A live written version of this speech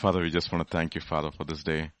Father, we just want to thank you, Father, for this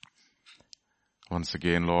day. Once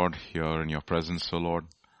again, Lord, here in your presence, O Lord.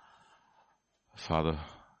 Father,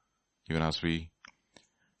 even as we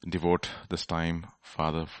devote this time,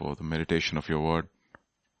 Father, for the meditation of your word,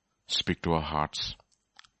 speak to our hearts.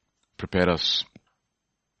 Prepare us,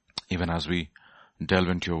 even as we delve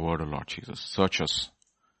into your word, O Lord Jesus. Search us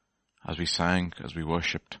as we sang, as we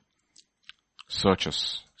worshipped. Search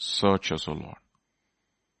us, O Lord.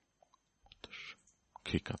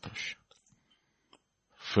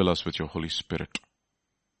 Fill us with your Holy Spirit.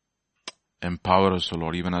 Empower us, O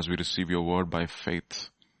Lord, even as we receive your word by faith.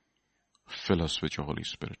 Fill us with your Holy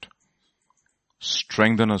Spirit.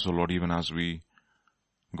 Strengthen us, O Lord, even as we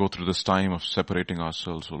go through this time of separating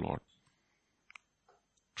ourselves, O Lord.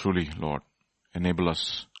 Truly, Lord, enable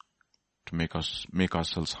us to make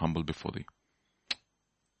ourselves humble before thee.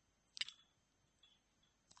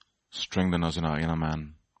 Strengthen us in our inner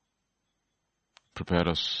man. Prepare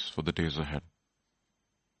us for the days ahead.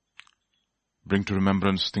 Bring to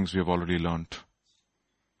remembrance things we have already learnt.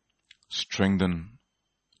 Strengthen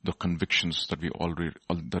the convictions that we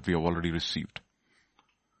have already received.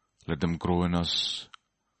 Let them grow in us.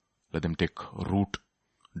 Let them take root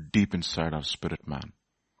deep inside our spirit man.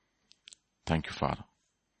 Thank you, Father.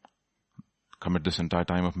 Commit this entire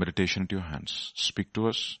time of meditation into your hands. Speak to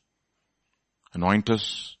us, anoint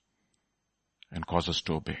us, and cause us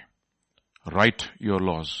to obey. Write your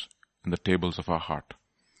laws in the tables of our heart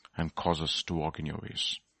and cause us to walk in your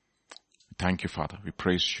ways. Thank you, Father. We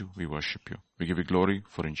praise you. We worship you. We give you glory,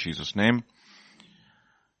 for in Jesus' name,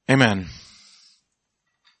 amen.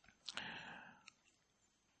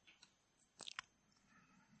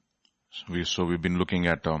 So we've been looking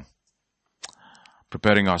at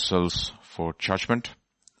preparing ourselves for judgment.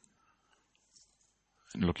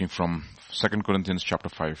 Looking from 2 Corinthians chapter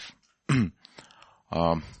 5.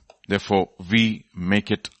 Therefore, we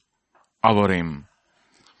make it our aim,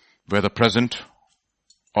 whether present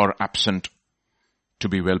or absent, to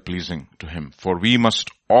be well-pleasing to him. For we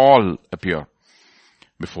must all appear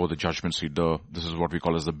before the judgment seat. This is what we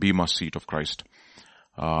call as the Bema seat of Christ.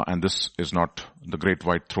 And this is not the great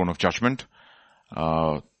white throne of judgment.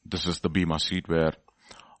 This is the Bema seat where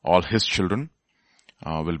all his children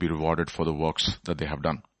will be rewarded for the works that they have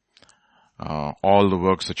done. All the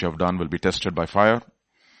works that you have done will be tested by fire,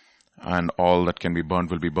 and all that can be burnt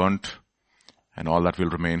will be burnt, and all that will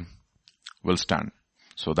remain will stand.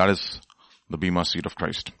 So that is the Bema seat of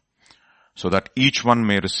Christ. So that each one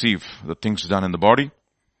may receive the things done in the body.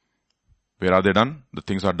 Where are they done? The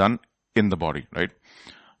things are done in the body, right?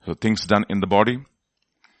 So things done in the body,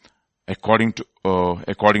 according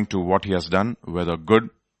to what he has done, whether good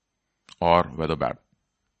or whether bad.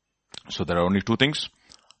 So there are only two things,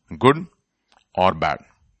 good or bad,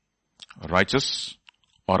 righteous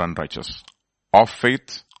or unrighteous, of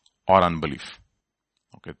faith or unbelief.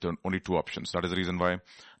 Okay, there are only two options. That is the reason why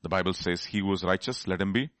the Bible says, he who is righteous, let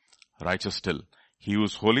him be righteous still. He who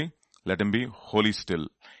is holy, let him be holy still.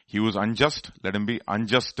 He who is unjust, let him be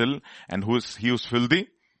unjust still. And he who is filthy,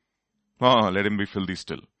 let him be filthy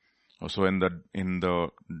still. So in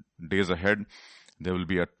the days ahead, there will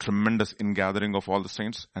be a tremendous ingathering of all the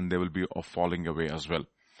saints, and there will be a falling away as well.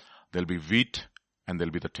 There'll be wheat and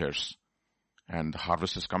there'll be the tares. And the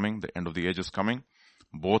harvest is coming, the end of the age is coming.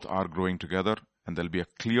 Both are growing together, and there'll be a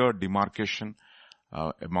clear demarcation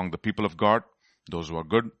among the people of God, those who are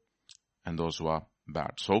good and those who are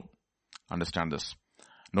bad. So, understand this.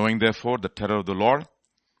 Knowing therefore the terror of the Lord,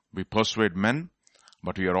 we persuade men,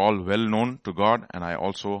 but we are all well known to God, and I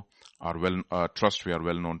also trust we are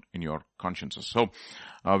well known in your consciences. So,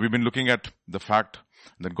 we've been looking at the fact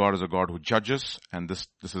that God is a God who judges, and this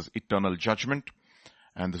is eternal judgment,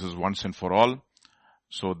 and this is once and for all.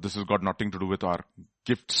 So this has got nothing to do with our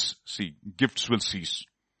gifts. See, gifts will cease.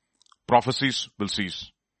 Prophecies will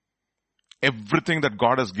cease. Everything that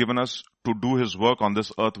God has given us to do his work on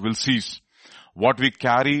this earth will cease. What we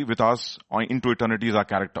carry with us into eternity is our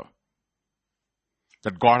character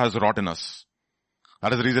that God has wrought in us.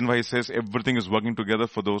 That is the reason why he says everything is working together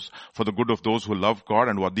for the good of those who love God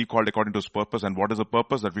and what they called according to his purpose. And what is the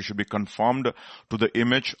purpose? That we should be conformed to the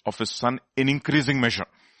image of his son in increasing measure.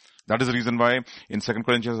 That is the reason why in 2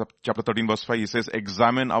 Corinthians chapter 13 verse 5 he says,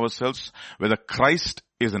 examine ourselves whether Christ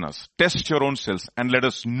is in us. Test your own selves and let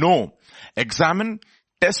us know. Examine,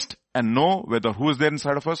 test and know whether who is there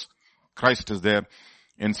inside of us? Christ is there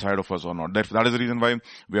inside of us or not. That is the reason why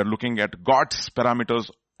we are looking at God's parameters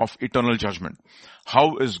of eternal judgment.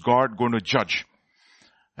 How is God going to judge?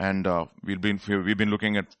 And we've been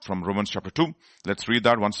looking at from Romans chapter 2. Let's read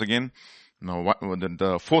that once again. Now,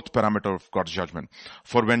 the fourth parameter of God's judgment.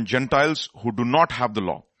 For when Gentiles who do not have the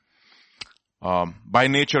law, by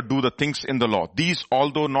nature do the things in the law. These,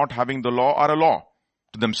 although not having the law, are a law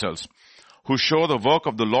to themselves, who show the work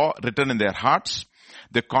of the law written in their hearts,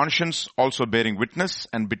 their conscience also bearing witness,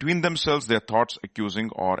 and between themselves their thoughts accusing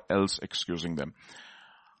or else excusing them.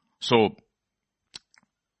 So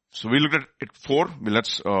we looked at it 4.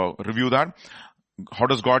 Let's review that. How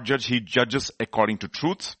does God judge? He judges according to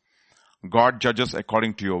truth. God judges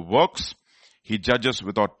according to your works. He judges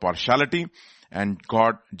without partiality. And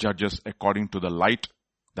God judges according to the light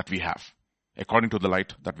that we have. According to the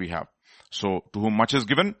light that we have. So to whom much is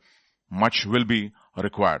given, much will be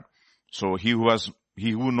required. So he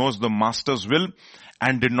who knows the master's will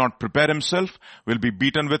and did not prepare himself will be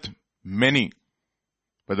beaten with many.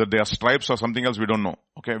 Whether they are stripes or something else, we don't know.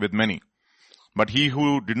 Okay, with many. But he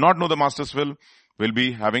who did not know the master's will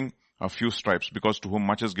be having a few stripes, because to whom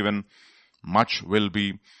much is given, much will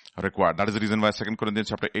be required. That is the reason why 2 Corinthians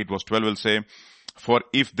chapter 8 verse 12 will say, for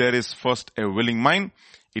if there is first a willing mind,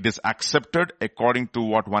 it is accepted according to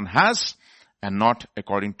what one has and not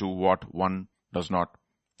according to what one does not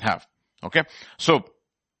have. Okay. So,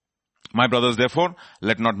 my brothers, therefore,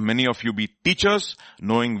 let not many of you be teachers,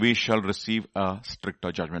 knowing we shall receive a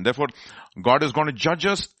stricter judgment. Therefore, God is going to judge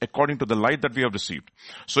us according to the light that we have received.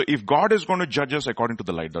 So if God is going to judge us according to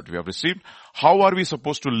the light that we have received, how are we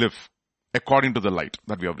supposed to live according to the light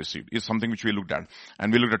that we have received? Is something which we looked at.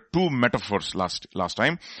 And we looked at 2 metaphors last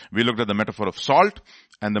time. We looked at the metaphor of salt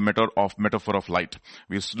and the metaphor of light.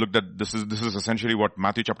 We looked at this is essentially what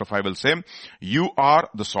Matthew chapter 5 will say. You are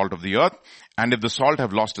the salt of the earth, and if the salt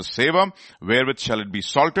have lost its savor, wherewith shall it be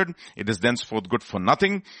salted? It is thenceforth good for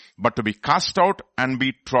nothing, but to be cast out and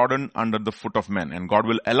be trodden under the foot of men. And God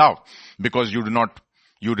will allow, because you did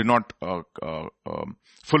not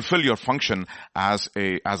fulfill your function as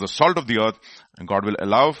the salt of the earth, and God will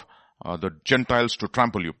allow the Gentiles to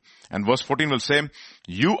trample you. And verse 14 will say,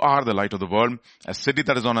 you are the light of the world, a city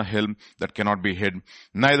that is on a hill that cannot be hid.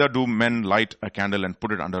 Neither do men light a candle and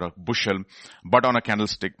put it under a bushel, but on a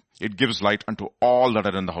candlestick. It gives light unto all that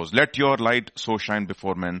are in the house. Let your light so shine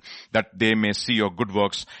before men, that they may see your good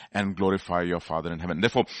works and glorify your Father in heaven.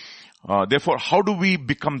 Therefore, how do we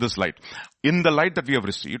become this light? In the light that we have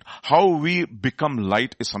received, how we become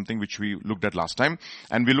light is something which we looked at last time.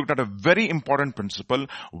 And we looked at a very important principle.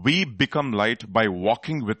 We become light by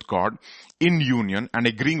walking with God in union and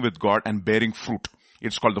agreeing with God and bearing fruit.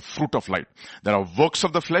 It's called the fruit of light. There are works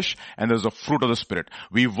of the flesh and there's the fruit of the Spirit.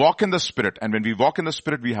 We walk in the Spirit, and when we walk in the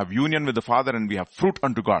Spirit, we have union with the Father and we have fruit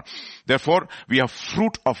unto God. Therefore, we have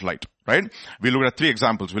fruit of light. Right? We looked at 3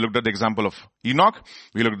 examples. We looked at the example of Enoch,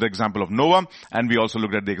 we looked at the example of Noah, and we also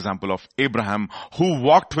looked at the example of Abraham, who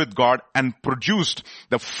walked with God and produced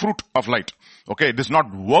the fruit of light. Okay, it is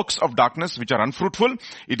not works of darkness which are unfruitful.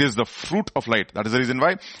 It is the fruit of light. That is the reason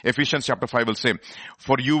why Ephesians chapter 5 will say,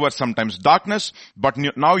 for you were sometimes darkness, but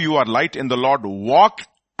now you are light in the Lord. Walk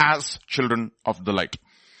as children of the light.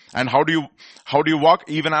 And how do you walk?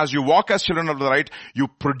 Even as you walk as children of the light, you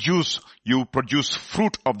produce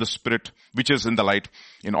fruit of the Spirit, which is in the light,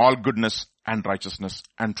 in all goodness and righteousness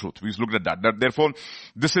and truth. We looked at that. Therefore,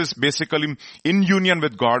 this is basically in union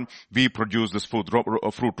with God, we produce this fruit.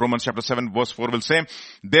 Romans chapter 7 verse 4 will say,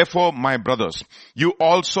 therefore, my brothers, you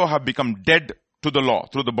also have become dead to the law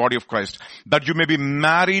through the body of Christ, that you may be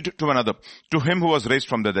married to another, to him who was raised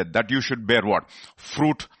from the dead, that you should bear what?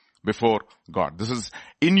 Fruit before God. This is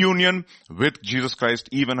in union with Jesus Christ.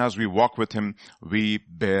 Even as we walk with him, we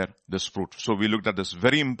bear this fruit. So we looked at this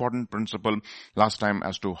very important principle last time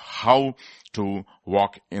as to how to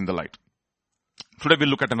walk in the light. Today we'll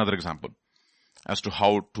look at another example as to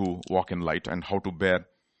how to walk in light and how to bear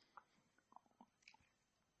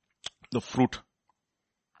the fruit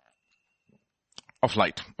of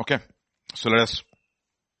light. Okay. So let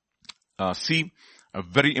us see a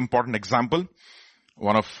very important example.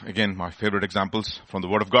 One of, again, my favorite examples from the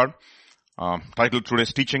Word of God, titled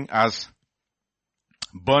today's teaching as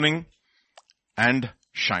burning and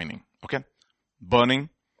shining. Okay? Burning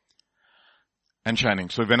and shining.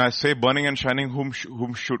 So when I say burning and shining,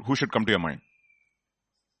 who should come to your mind?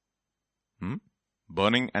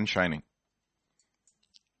 Burning and shining.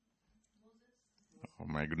 Oh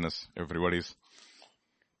my goodness, everybody's.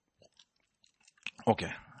 Okay,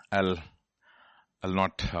 I'll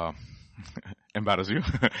not embarrass you.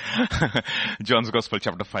 John's Gospel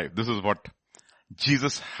chapter 5. This is what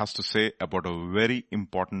Jesus has to say about a very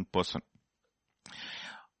important person.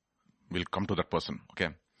 We'll come to that person.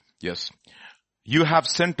 Okay. Yes. You have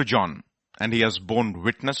sent to John, and he has borne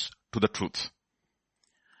witness to the truth.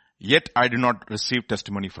 Yet I do not receive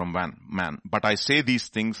testimony from man, but I say these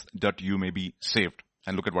things that you may be saved.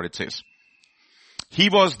 And look at what it says. He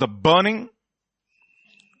was the burning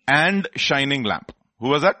and shining lamp. Who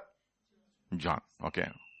was that? John. Okay.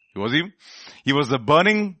 He was the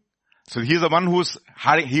burning. So he's the one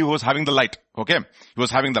he was having the light. Okay. He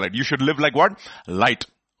was having the light. You should live like what? Light.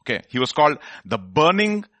 Okay. He was called the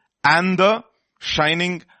burning and the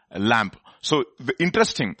shining lamp. So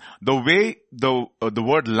interesting, the way the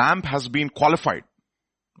word lamp has been qualified.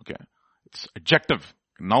 Okay. It's adjective.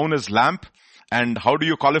 Noun is lamp. And how do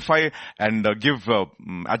you qualify and give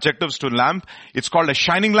adjectives to lamp? It's called a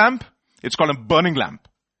shining lamp. It's called a burning lamp.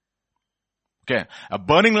 Okay. A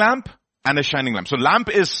burning lamp and a shining lamp. So lamp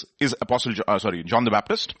is John the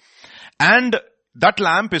Baptist. And that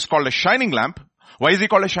lamp is called a shining lamp. Why is he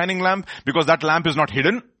called a shining lamp? Because that lamp is not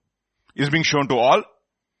hidden. It's being shown to all.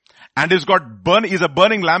 And is a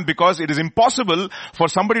burning lamp because it is impossible for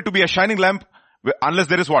somebody to be a shining lamp unless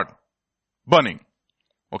there is what? Burning.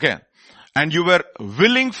 Okay. And you were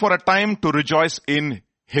willing for a time to rejoice in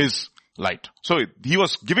his light. So he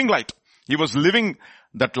was giving light. He was living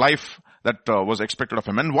that life that was expected of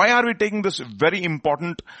him. And why are we taking this very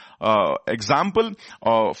important example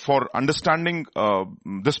for understanding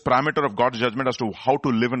this parameter of God's judgment as to how to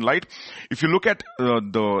live in light? If you look at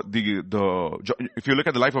if you look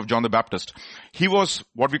at the life of John the Baptist, he was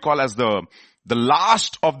what we call as the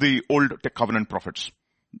last of the old covenant prophets.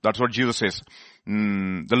 That's what Jesus says.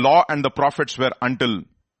 The law and the prophets were until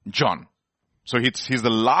John. So he's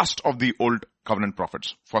the last of the old covenant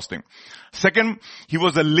prophets. First thing. Second, he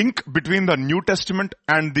was the link between the New Testament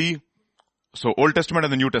and Old Testament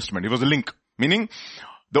and the New Testament. He was a link. Meaning,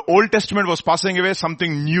 the Old Testament was passing away,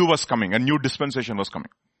 something new was coming, a new dispensation was coming.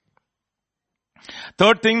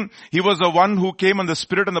 Third thing, he was the one who came in the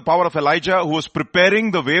spirit and the power of Elijah, who was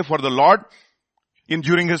preparing the way for the Lord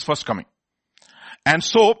during his first coming. And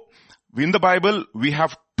so, in the Bible, we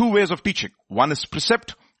have two ways of teaching. One is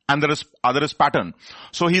precept and other is pattern.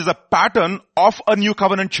 So he's a pattern of a new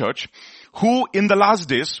covenant church who in the last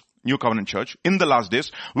days, new covenant church, in the last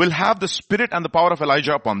days, will have the spirit and the power of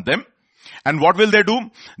Elijah upon them. And what will they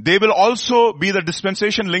do? They will also be the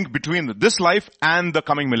dispensation link between this life and the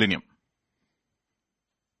coming millennium.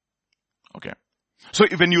 Okay. So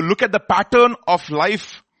when you look at the pattern of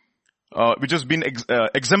life, which has been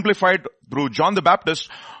exemplified through John the Baptist,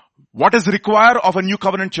 what is required of a new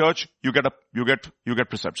covenant church? You get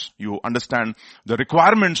precepts. You understand the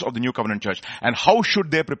requirements of the new covenant church and how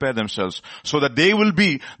should they prepare themselves so that they will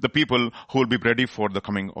be the people who will be ready for the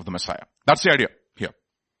coming of the Messiah. That's the idea here.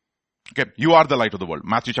 Okay. You are the light of the world.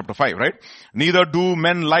 Matthew chapter 5, right? Neither do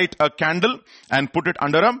men light a candle and put it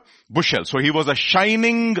under a bushel. So he was a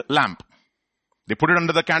shining lamp. They put it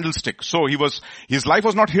under the candlestick. So his life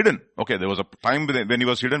was not hidden. Okay. There was a time when he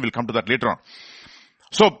was hidden. We'll come to that later on.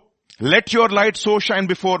 So, let your light so shine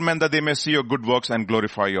before men that they may see your good works and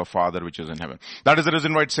glorify your Father which is in heaven. That is the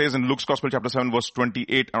reason why it says in Luke's Gospel chapter 7 verse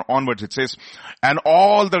 28 onwards, it says, and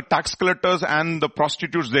all the tax collectors and the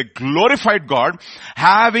prostitutes, they glorified God,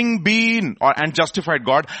 and justified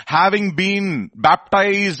God, having been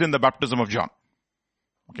baptized in the baptism of John.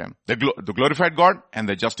 Okay. They glorified God and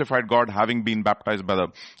they justified God, having been baptized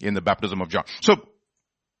in the baptism of John. So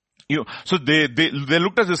they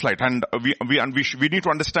looked at this light and we need to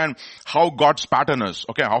understand how God's pattern is,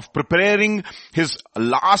 okay, of preparing his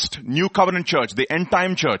last new covenant church, the end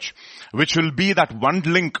time church, which will be that one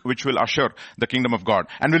link which will usher the kingdom of God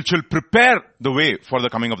and which will prepare the way for the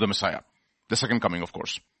coming of the Messiah. The second coming, of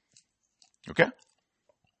course. Okay?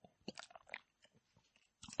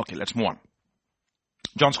 Okay, let's move on.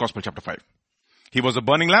 John's Gospel chapter 5. He was a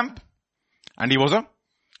burning lamp and he was a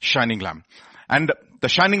shining lamp. And the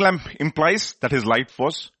shining lamp implies that his light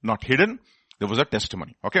was not hidden. There was a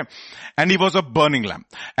testimony. Okay. And he was a burning lamp.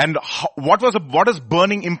 And what does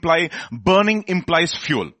burning imply? Burning implies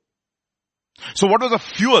fuel. So what was a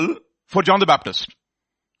fuel for John the Baptist?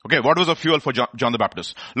 Okay. What was a fuel for John the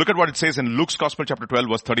Baptist? Look at what it says in Luke's Gospel chapter 12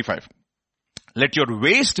 verse 35. Let your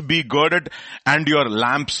waist be girded and your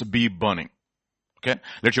lamps be burning. Okay.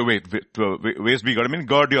 Let your waist be girded.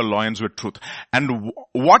 Gird your loins with truth. And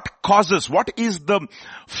what is the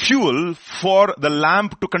fuel for the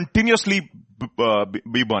lamp to continuously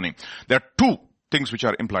be burning? There are two things which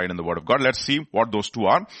are implied in the word of God. Let's see what those two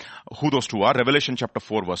are, who those two are. Revelation chapter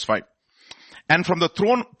 4 verse 5. And from the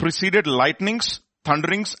throne proceeded lightnings,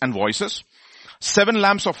 thunderings and voices. 7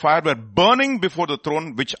 lamps of fire were burning before the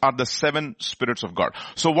throne, which are the 7 spirits of God.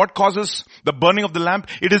 So what causes the burning of the lamp?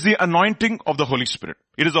 It is the anointing of the Holy Spirit.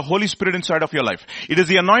 It is the Holy Spirit inside of your life. It is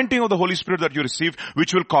the anointing of the Holy Spirit that you receive,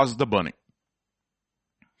 which will cause the burning.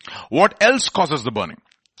 What else causes the burning?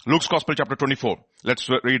 Luke's Gospel chapter 24. Let's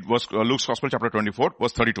read Luke's Gospel chapter 24,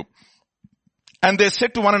 verse 32. And they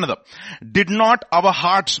said to one another, did not our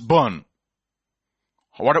hearts burn?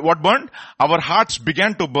 What burned? Our hearts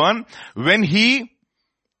began to burn when he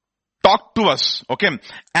talked to us. Okay.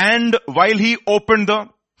 And while he opened the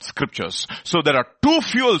scriptures. So there are two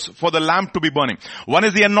fuels for the lamp to be burning. One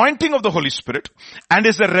is the anointing of the Holy Spirit and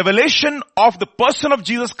is the revelation of the person of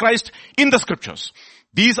Jesus Christ in the scriptures.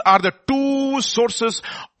 These are the two sources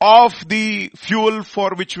of the fuel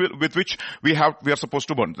with which we are supposed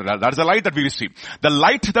to burn. That is the light that we receive. The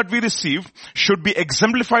light that we receive should be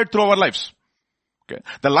exemplified through our lives. Okay.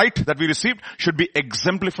 The light that we received should be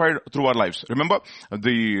exemplified through our lives. Remember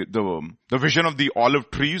the vision of the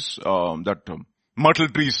olive trees, myrtle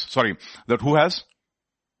trees, that who has?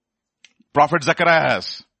 Prophet Zechariah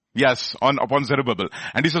has. Yes, upon Zerubbabel.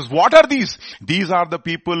 And he says, what are these? These are the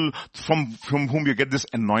people from whom you get this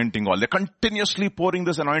anointing oil. They're continuously pouring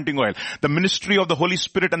this anointing oil. The ministry of the Holy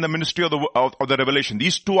Spirit and the ministry of the revelation.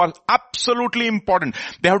 These two are absolutely important.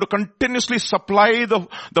 They have to continuously supply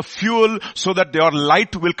the fuel so that your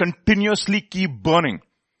light will continuously keep burning.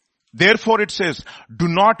 Therefore it says, do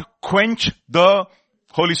not quench the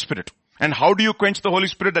Holy Spirit. And how do you quench the Holy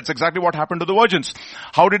Spirit? That's exactly what happened to the virgins.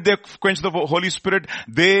 How did they quench the Holy Spirit?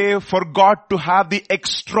 They forgot to have the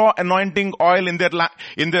extra anointing oil in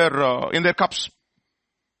their cups.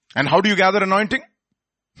 And how do you gather anointing?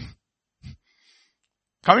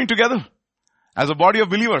 Coming together as a body of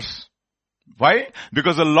believers. Why?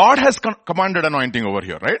 Because the Lord has commanded anointing over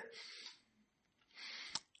here, right?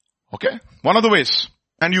 Okay? One of the ways.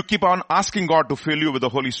 And you keep on asking God to fill you with the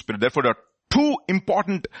Holy Spirit. Therefore, there are two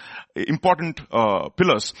important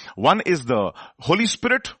pillars. One is the Holy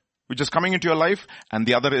Spirit, which is coming into your life, and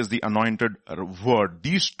the other is the anointed word.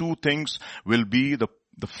 These two things will be the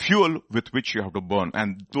fuel with which you have to burn.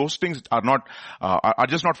 And those things are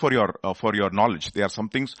just not for your knowledge. They are some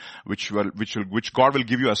things which God will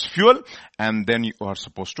give you as fuel, and then you are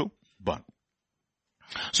supposed to burn.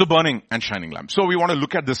 So burning and shining lamp. So we want to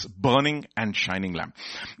look at this burning and shining lamp.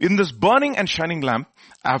 In this burning and shining lamp,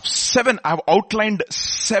 I have outlined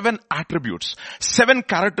 7 attributes, 7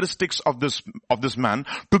 characteristics of this man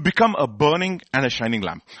to become a burning and a shining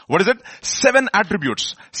lamp. What is it? 7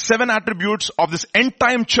 attributes of this end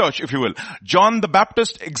time church, if you will. John the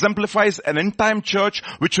Baptist exemplifies an end time church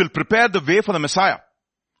which will prepare the way for the Messiah.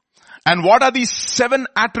 And what are these 7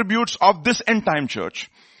 attributes of this end time church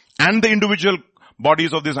and the individual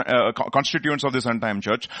bodies of this constituents of this end time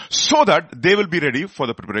church, so that they will be ready for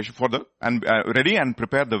the preparation ready and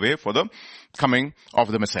prepare the way for the coming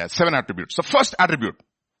of the Messiah. 7 attributes. The first attribute,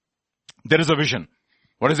 there is a vision.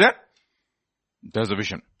 What is that? There is a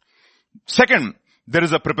vision. Second, there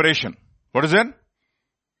is a preparation. What is that?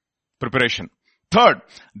 Preparation. Third,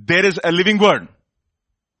 there is a living word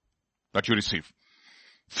that you receive.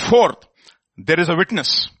 Fourth, there is a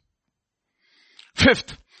witness.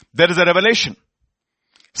 Fifth, there is a revelation.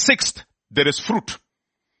 Sixth, there is fruit.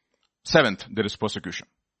 Seventh, there is persecution.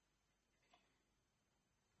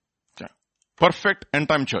 Okay. Perfect end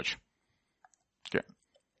time church. Okay.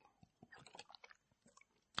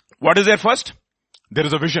 What is there first? There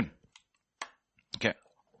is a vision. Okay.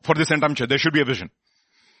 For this end time church, there should be a vision.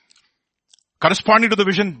 Corresponding to the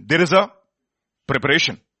vision, there is a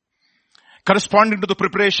preparation. Corresponding to the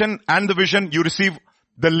preparation and the vision, you receive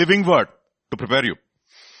the living word to prepare you.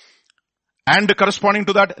 And corresponding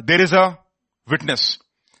to that, there is a witness.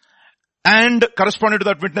 And corresponding to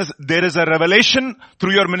that witness, there is a revelation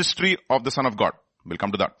through your ministry of the Son of God. We'll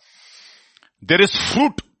come to that. There is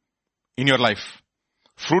fruit in your life.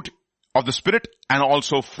 Fruit of the Spirit and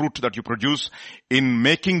also fruit that you produce in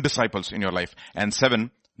making disciples in your life. And 7,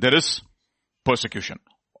 there is persecution.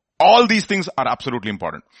 All these things are absolutely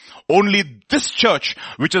important. Only this church,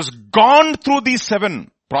 which has gone through these 7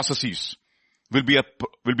 processes, will be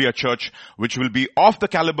a church which will be of the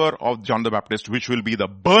caliber of John the Baptist, which will be the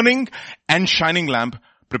burning and shining lamp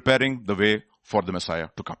preparing the way for the Messiah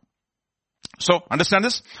to come. So, understand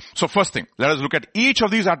this? So first thing, let us look at each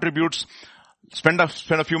of these attributes, spend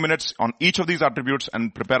a few minutes on each of these attributes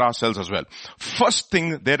and prepare ourselves as well. First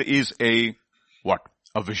thing, there is a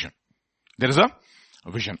vision. There is a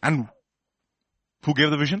vision. And who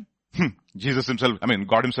gave the vision? Jesus himself,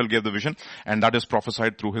 God himself gave the vision, and that is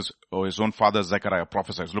prophesied through his own father Zechariah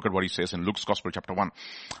prophesies. Look at what he says in Luke's Gospel chapter 1,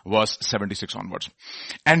 verse 76 onwards.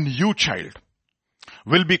 And you, child,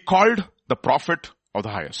 will be called the prophet of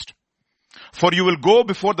the highest. For you will go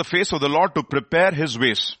before the face of the Lord to prepare his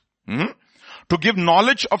ways, to give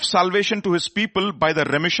knowledge of salvation to his people by the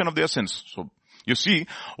remission of their sins. So, you see,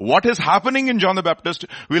 what is happening in John the Baptist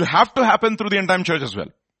will have to happen through the end time church as well.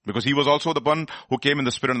 Because he was also the one who came in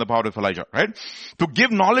the spirit and the power of Elijah, right? To give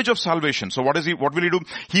knowledge of salvation. So what will he do?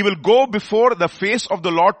 He will go before the face of the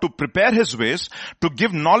Lord to prepare his ways, to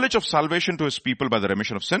give knowledge of salvation to his people by the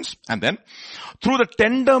remission of sins. And then, through the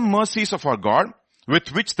tender mercies of our God,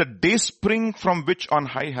 with which the day spring from which on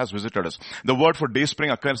high has visited us. The word for day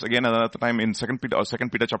spring occurs again another time in 2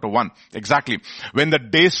 Peter chapter 1. Exactly. When the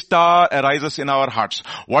day star arises in our hearts.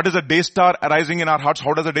 What is a day star arising in our hearts?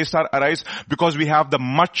 How does a day star arise? Because we have the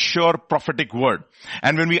much sure prophetic word.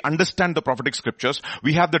 And when we understand the prophetic scriptures,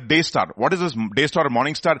 we have the day star. What is this day star or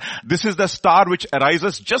morning star? This is the star which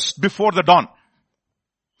arises just before the dawn.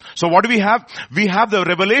 So what do we have? We have the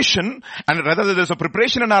revelation, and rather there's a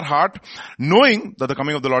preparation in our heart, knowing that the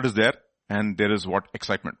coming of the Lord is there, and there is what?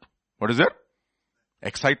 Excitement. What is there?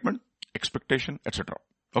 Excitement, expectation, etc.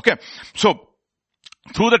 Okay. So,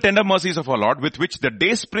 through the tender mercies of our Lord, with which the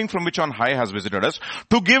day spring from which on high has visited us,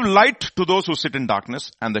 to give light to those who sit in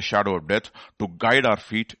darkness and the shadow of death, to guide our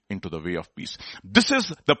feet into the way of peace. This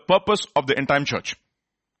is the purpose of the end time church.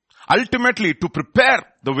 Ultimately, to prepare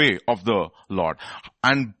the way of the Lord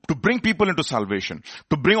and to bring people into salvation,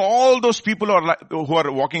 to bring all those people who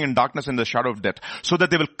are walking in darkness and the shadow of death, so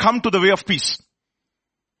that they will come to the way of peace.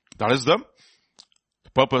 That is the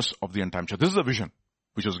purpose of the end time church. This is the vision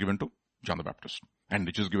which was given to John the Baptist and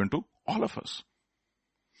which is given to all of us.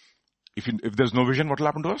 If there's no vision, what will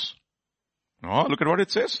happen to us? No, look at what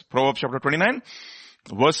it says. Proverbs chapter 29,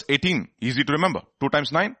 verse 18. Easy to remember. 2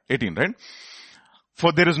 times 9, 18, right?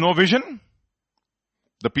 For there is no vision,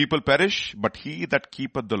 the people perish, but he that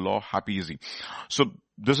keepeth the law, happy is he. So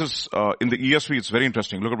this is, in the ESV, it's very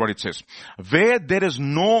interesting. Look at what it says. Where there is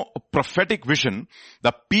no prophetic vision,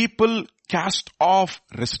 the people cast off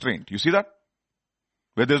restraint. You see that?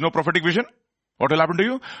 Where there's no prophetic vision, what will happen to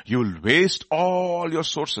you? You will waste all your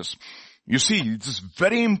sources. You see, it's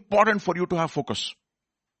very important for you to have focus.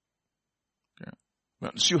 Okay.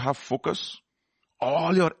 Once you have focus,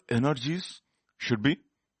 all your energies should be,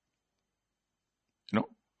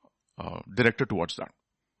 directed towards that.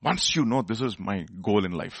 Once you know this is my goal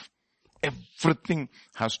in life, everything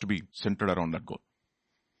has to be centered around that goal.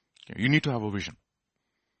 Okay. You need to have a vision,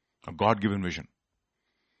 a God-given vision.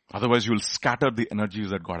 Otherwise you will scatter the energies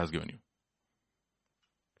that God has given you.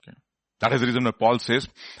 Okay. That is the reason that Paul says,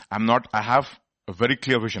 I have a very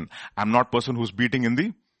clear vision. I'm not a person who's beating in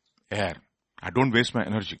the air. I don't waste my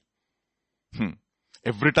energy.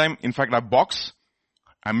 Every time, in fact, I box,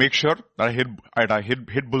 I make sure that I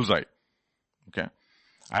hit bullseye. Okay.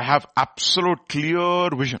 I have absolute clear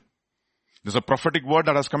vision. There's a prophetic word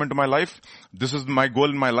that has come into my life. This is my goal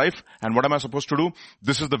in my life. And what am I supposed to do?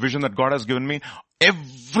 This is the vision that God has given me.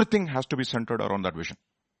 Everything has to be centered around that vision.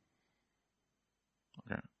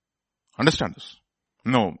 Okay. Understand this?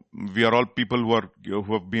 No, we are all people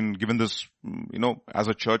who have been given this, as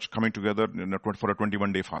a church coming together for a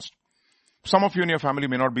 21-day fast. Some of you in your family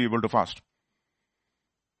may not be able to fast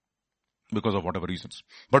because of whatever reasons.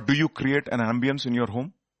 But do you create an ambience in your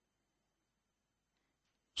home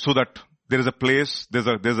so that there is a place, there's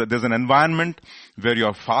an environment where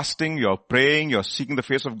you're fasting, you're praying, you're seeking the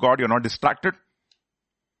face of God, you're not distracted?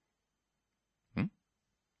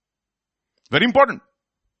 Very important.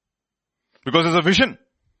 Because there's a vision.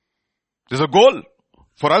 There's a goal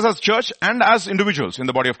for us as church and as individuals in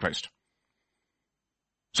the body of Christ.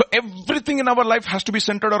 So everything in our life has to be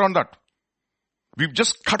centered around that. We've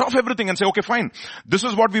just cut off everything and say, okay, fine. This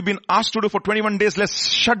is what we've been asked to do for 21 days.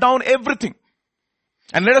 Let's shut down everything.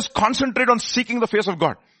 And let us concentrate on seeking the face of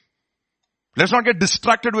God. Let's not get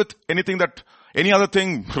distracted with any other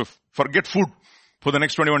thing. Forget food for the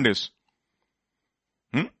next 21 days.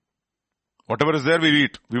 Whatever is there, we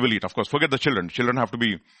will eat. Of course, forget the children. Children have to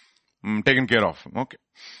be taken care of. Okay.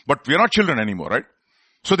 But we are not children anymore, right?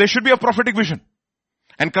 So there should be a prophetic vision.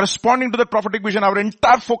 And corresponding to that prophetic vision, our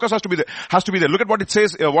entire focus has to be there. Look at what it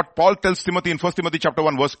says, what Paul tells Timothy in 1 Timothy chapter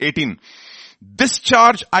 1 verse 18. This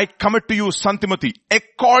charge I commit to you, son Timothy,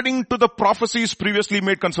 according to the prophecies previously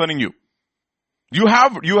made concerning you. You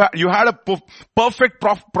had a perfect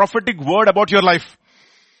prophetic word about your life.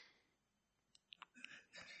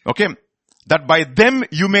 Okay. That by them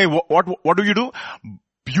you may, what do you do?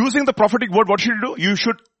 Using the prophetic word, what should you do? You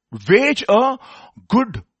should wage a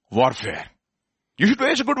good warfare. You should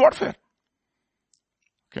wage a good warfare.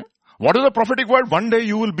 Okay. What is the prophetic word? One day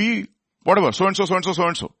you will be whatever, so and so, so and so, so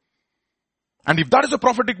and so. And if that is a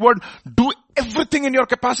prophetic word, do everything in your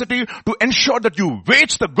capacity to ensure that you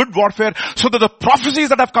wage the good warfare so that the prophecies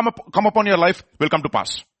that have come upon your life will come to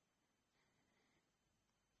pass.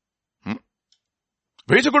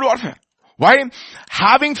 Wage a good warfare. Why?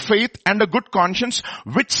 Having faith and a good conscience,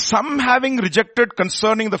 which some having rejected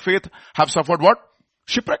concerning the faith have suffered what?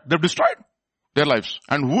 Shipwreck. They've destroyed their lives.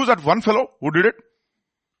 And who's that one fellow who did it?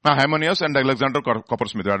 Hymenaeus and Alexander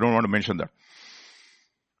Coppersmith. I don't want to mention that.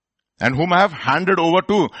 And whom I have handed over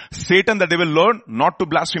to Satan that they will learn not to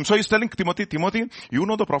blaspheme. So he's telling Timothy, you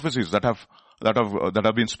know the prophecies that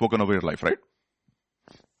have been spoken over your life, right?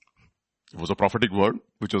 It was a prophetic word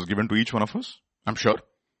which was given to each one of us, I'm sure.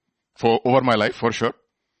 Over my life, for sure.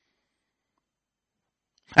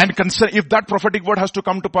 And if that prophetic word has to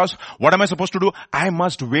come to pass, what am I supposed to do? I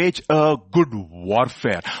must wage a good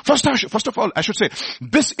warfare. First of all, I should say,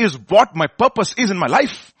 this is what my purpose is in my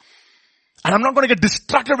life. And I'm not going to get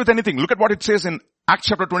distracted with anything. Look at what it says in Acts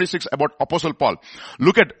chapter 26 about Apostle Paul.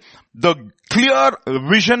 Look at the clear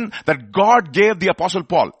vision that God gave the Apostle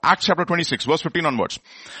Paul. Acts chapter 26, verse 15 onwards.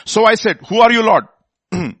 So I said, who are you, Lord?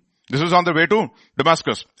 This is on the way to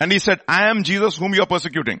Damascus. And he said, I am Jesus whom you are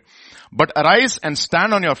persecuting. But arise and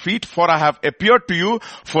stand on your feet, for I have appeared to you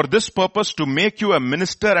for this purpose, to make you a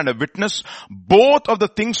minister and a witness, both of the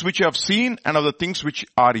things which you have seen and of the things which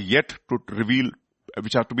are yet to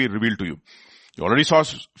which have to be revealed to you. You already saw a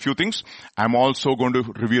few things. I'm also going to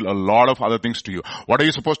reveal a lot of other things to you. What are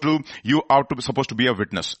you supposed to do? You are supposed to be a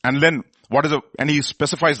witness. And then, and he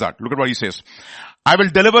specifies that. Look at what he says. I will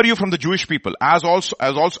deliver you from the Jewish people as well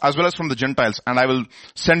as from the Gentiles, and I will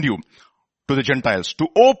send you to the Gentiles to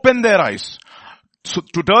open their eyes,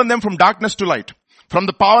 to turn them from darkness to light, from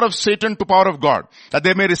the power of Satan to power of God, that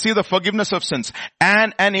they may receive the forgiveness of sins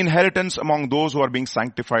and an inheritance among those who are being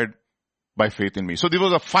sanctified by faith in me. So there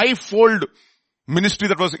was a fivefold ministry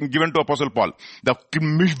that was given to Apostle Paul. The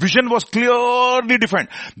vision was clearly defined.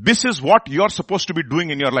 This is what you're supposed to be doing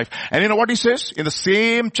in your life. And you know what he says in the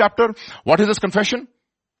same chapter? What is his confession?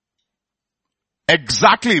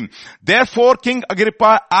 Exactly. Therefore, King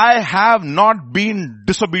Agrippa, I have not been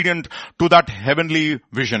disobedient to that heavenly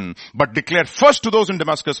vision, but declared first to those in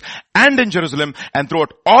Damascus and in Jerusalem and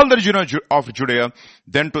throughout all the region of Judea,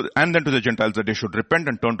 then to the Gentiles, that they should repent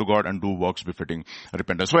and turn to God and do works befitting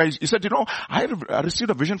repentance. So he said, I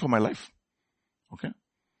received a vision for my life. Okay.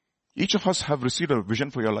 Each of us have received a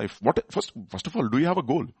vision for your life. First of all, do you have a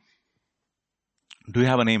goal? Do you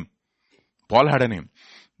have an aim? Paul had an aim.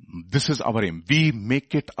 This is our aim. We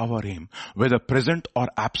make it our aim, whether present or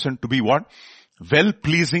absent, to be what? Well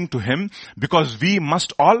pleasing to him, because we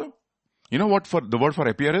must all, you know what the word for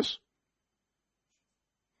appear is?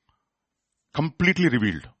 Completely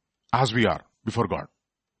revealed as we are before God.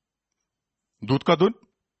 Doodh ka doodh,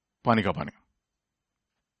 pani ka pani.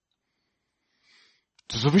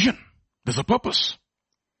 There's a vision. There's a purpose.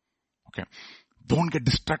 Okay. Don't get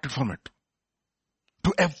distracted from it.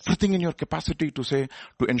 Do everything in your capacity to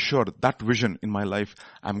ensure that vision in my life,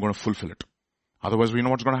 I'm going to fulfill it. Otherwise, we know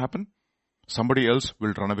what's going to happen? Somebody else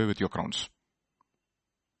will run away with your crowns.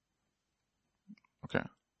 Okay.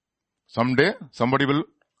 Someday, somebody will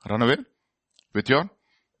run away with your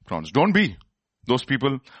crowns. Don't be those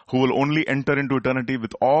people who will only enter into eternity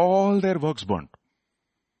with all their works burnt.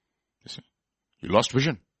 You see, you lost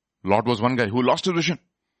vision. Lot was one guy who lost his vision.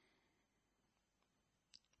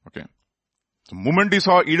 Okay. The moment he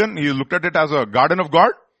saw Eden, he looked at it as a garden of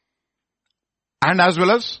God, and as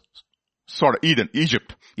well as Eden,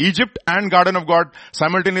 Egypt. Egypt and garden of God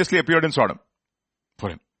simultaneously appeared in Sodom for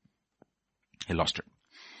him. He lost it.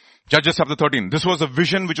 Judges chapter 13. This was a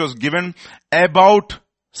vision which was given about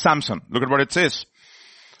Samson. Look at what it says.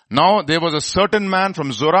 Now there was a certain man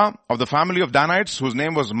from Zorah of the family of Danites, whose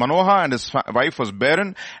name was Manoah, and his wife was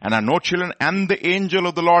barren and had no children. And the angel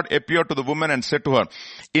of the Lord appeared to the woman and said to her,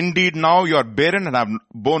 indeed now you are barren and have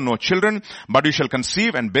borne no children, but you shall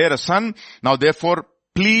conceive and bear a son. Now therefore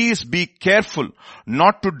please be careful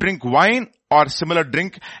not to drink wine or similar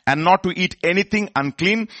drink, and not to eat anything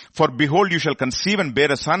unclean, for behold, you shall conceive and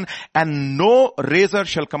bear a son, and no razor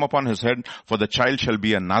shall come upon his head, for the child shall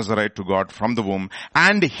be a Nazarite to God from the womb,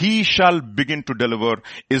 and he shall begin to deliver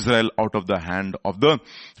Israel out of the hand of the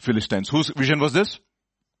Philistines. Whose vision was this?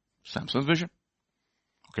 Samson's vision.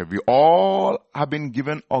 Okay, we all have been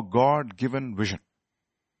given a God-given vision.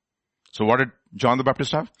 So what did John the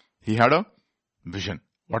Baptist have? He had a vision.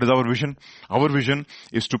 What is our vision? Our vision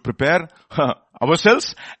is to prepare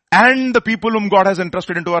ourselves and the people whom God has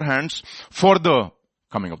entrusted into our hands for the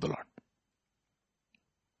coming of the Lord.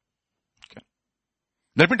 Okay.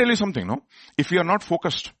 Let me tell you something, no? If we are not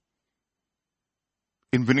focused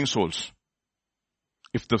in winning souls,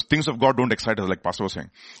 if the things of God don't excite us, like Pastor was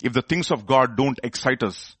saying, if the things of God don't excite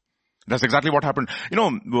us, that's exactly what happened.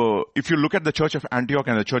 If you look at the church of Antioch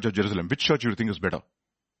and the church of Jerusalem, which church do you think is better?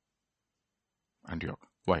 Antioch.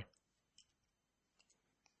 Why?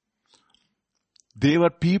 They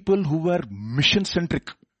were people who were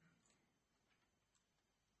mission-centric.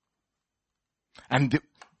 And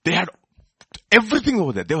they had everything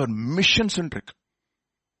over there. They were mission-centric.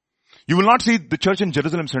 You will not see the church in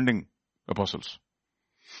Jerusalem sending apostles.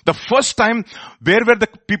 The first time, where were the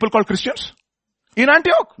people called Christians? In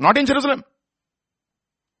Antioch, not in Jerusalem.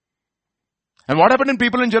 And what happened in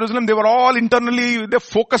people in Jerusalem? They were all internally, they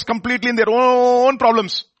focused completely in their own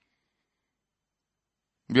problems.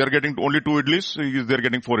 We are getting only 2 idlis, they are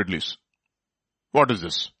getting 4 idlis. What is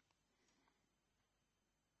this?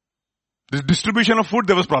 This distribution of food,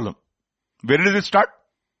 there was problem. Where did it start?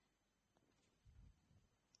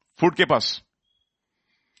 Food ke paas.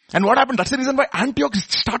 And what happened? That's the reason why Antioch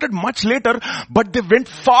started much later, but they went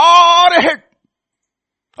far ahead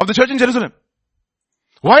of the church in Jerusalem.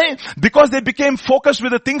 Why? Because they became focused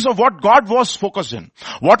with the things of what God was focused in.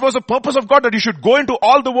 What was the purpose of God? That He should go into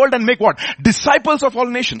all the world and make what? Disciples of all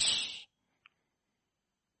nations.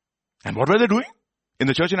 And what were they doing in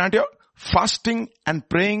the church in Antioch? Fasting and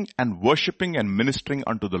praying and worshipping and ministering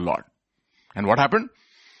unto the Lord. And what happened?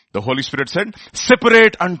 The Holy Spirit said,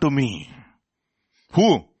 separate unto me.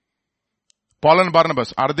 Who? Paul and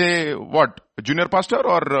Barnabas. Are they what? A junior pastor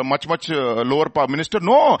or much lower minister?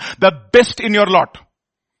 No. The best in your lot.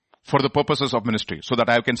 For the purposes of ministry. So that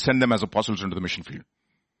I can send them as apostles into the mission field.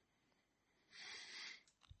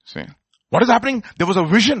 See? What is happening? There was a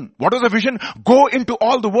vision. What was the vision? Go into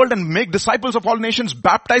all the world and make disciples of all nations,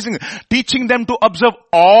 baptizing, teaching them to observe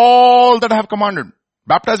all that I have commanded.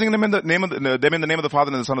 Baptizing them in the name of the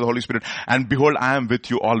Father and the Son and the Holy Spirit. And behold, I am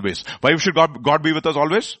with you always. Why should God be with us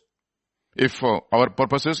always? If our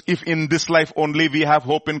purpose is, if in this life only we have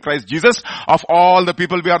hope in Christ Jesus, of all the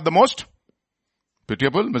people we are the most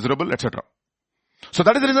pitiable, miserable, etc. So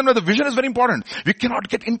that is the reason why the vision is very important. We cannot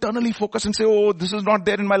get internally focused and say, oh, this is not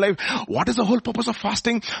there in my life. What is the whole purpose of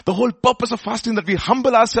fasting? The whole purpose of fasting that we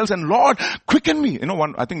humble ourselves and Lord, quicken me.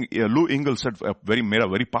 I think Lou Engle made a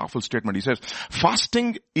very powerful statement. He says,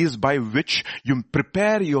 fasting is by which you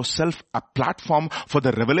prepare yourself a platform for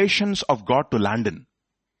the revelations of God to land in.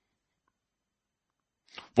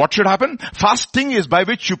 What should happen? Fasting is by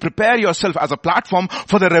which you prepare yourself as a platform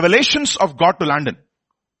for the revelations of God to land in.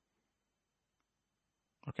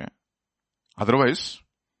 Okay. Otherwise,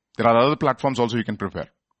 there are other platforms also you can prepare.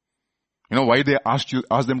 You know why they asked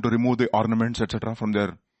them to remove the ornaments, etc., from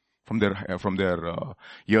their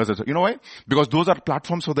ears, etc. You know why? Because those are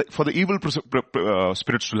platforms for the evil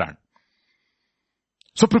spirits to land.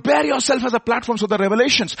 So prepare yourself as a platform so the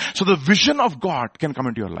revelations, so the vision of God can come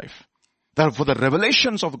into your life. For the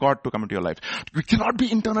revelations of God to come into your life. We cannot be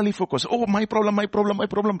internally focused. Oh, my problem.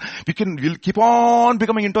 We'll keep on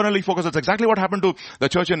becoming internally focused. That's exactly what happened to the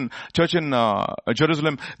church in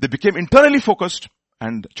Jerusalem. They became internally focused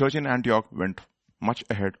and the church in Antioch went much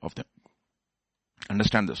ahead of them.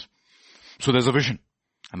 Understand this. So there's a vision.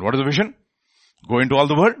 And what is the vision? Go into all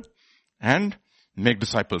the world and make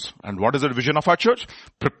disciples. And what is the vision of our church?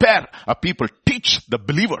 Prepare a people, teach the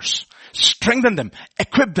believers, strengthen them,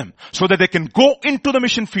 equip them, so that they can go into the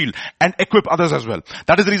mission field and equip others as well.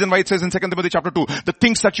 That is the reason why it says in 2 Timothy chapter 2, the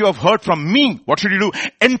things that you have heard from me, what should you do?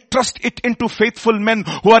 Entrust it into faithful men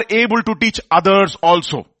who are able to teach others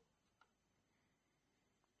also.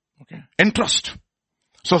 Okay. Entrust.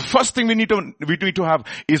 So the first thing we need to have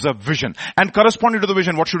is a vision. And corresponding to the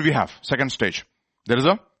vision, what should we have? Second stage. There is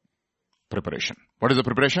a preparation. What is the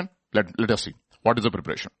preparation? Let us see. What is the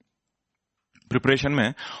preparation? Preparation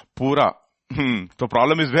mein pura, the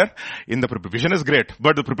problem is where? In the vision is great,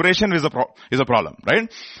 but the preparation is a problem, right?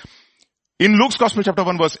 In Luke's Gospel chapter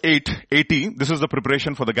 1 verse 80, this is the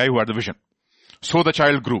preparation for the guy who had the vision. So the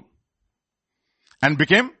child grew and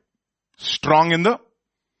became strong in the,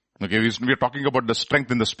 okay, we are talking about the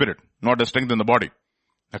strength in the spirit, not the strength in the body.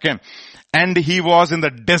 Okay. And he was in the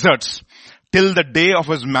deserts till the day of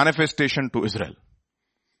his manifestation to Israel.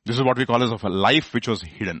 This is what we call as of a life which was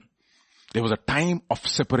hidden. There was a time of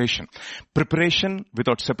separation. Preparation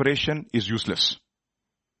without separation is useless.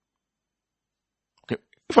 Okay.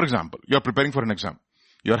 For example, you are preparing for an exam.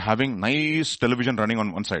 You are having nice television running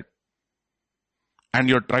on one side. And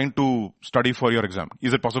you are trying to study for your exam.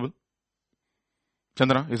 Is it possible?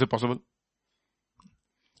 Chandra, is it possible?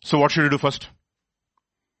 So what should you do first?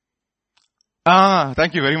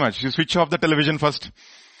 Thank you very much. You switch off the television first.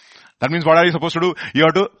 That means what are you supposed to do? You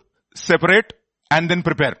have to separate and then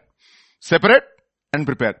prepare. Separate and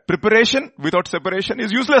prepare. Preparation without separation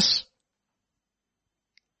is useless.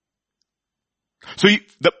 So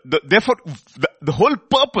therefore, the whole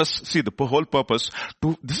purpose,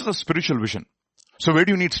 this is a spiritual vision. So where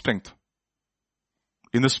do you need strength?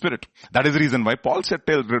 In the spirit. That is the reason why Paul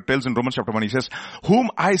tells in Romans chapter 1, he says,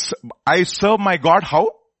 whom I serve my God,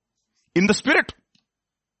 how? In the spirit.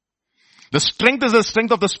 The strength is the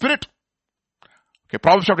strength of the spirit. Okay,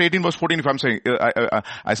 Proverbs chapter 18 verse 14, if I'm saying,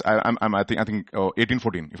 I think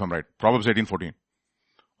 18:14, if I'm right. Proverbs 18:14.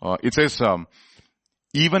 It says,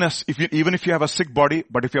 even if you have a sick body,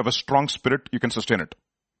 but if you have a strong spirit, you can sustain it.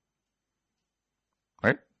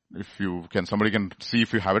 Right? Somebody can see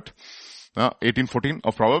if you have it. 18:14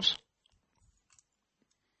 of Proverbs.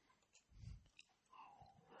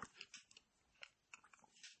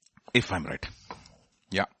 If I'm right.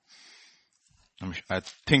 Yeah. I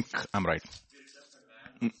think I'm right.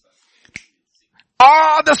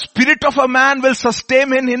 The spirit of a man will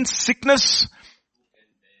sustain him in sickness.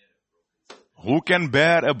 Who can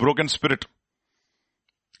bear a broken spirit?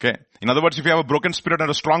 Okay. In other words, if you have a broken spirit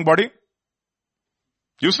and a strong body,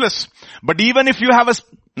 useless. But even if you have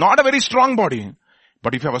not a very strong body,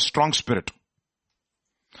 but if you have a strong spirit.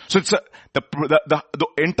 So it's the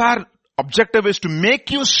entire objective is to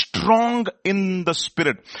make you strong in the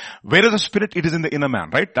spirit. Where is the spirit? It is in the inner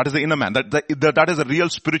man, right? That is the inner man. That is a real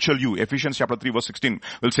spiritual you. Ephesians chapter 3 verse 16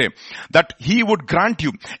 will say that he would grant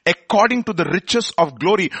you according to the riches of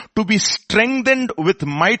glory to be strengthened with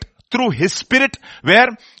might through his spirit. Where?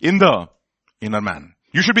 In the inner man.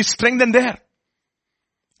 You should be strengthened there.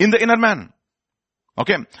 In the inner man.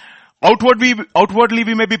 Okay. Outwardly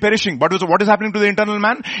we may be perishing, but what is happening to the internal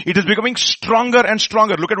man? It is becoming stronger and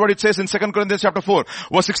stronger. Look at what it says in 2 Corinthians chapter 4,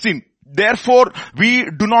 verse 16. Therefore, we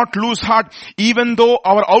do not lose heart, even though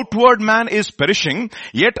our outward man is perishing,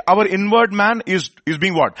 yet our inward man is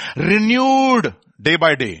being what? Renewed day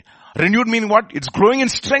by day. Renewed meaning what? It's growing in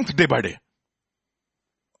strength day by day.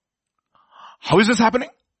 How is this happening?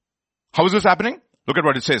 How is this happening? Look at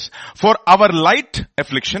what it says. For our light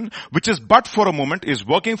affliction, which is but for a moment, is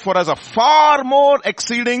working for us a far more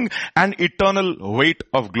exceeding and eternal weight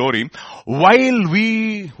of glory, while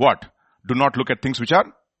we, what? Do not look at things which are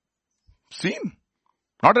seen.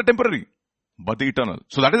 Not a temporary, but the eternal.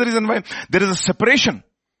 So that is the reason why there is a separation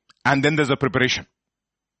and then there's a preparation.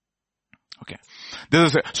 Okay.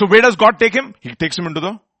 So where does God take him? He takes him into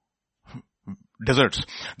the deserts.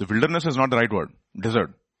 The wilderness is not the right word.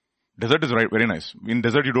 Desert. Desert is right, very nice. In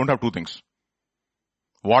desert you don't have two things.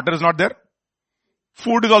 Water is not there.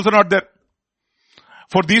 Food is also not there.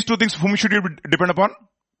 For these two things, whom should you depend upon?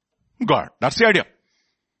 God. That's the idea.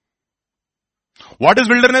 What is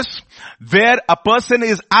wilderness? Where a person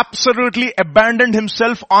is absolutely abandoned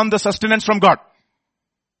himself on the sustenance from God.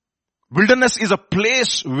 Wilderness is a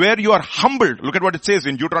place where you are humbled. Look at what it says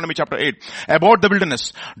in Deuteronomy chapter 8 about the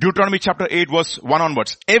wilderness. Deuteronomy chapter 8 verse 1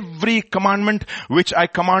 onwards. Every commandment which I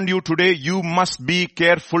command you today, you must be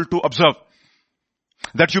careful to observe,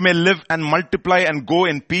 that you may live and multiply and go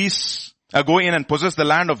in peace, go in and possess the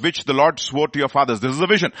land of which the Lord swore to your fathers. This is the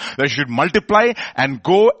vision. That you should multiply and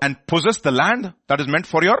go and possess the land that is meant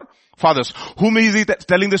for your fathers. Whom is he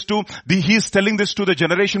telling this to? He is telling this to the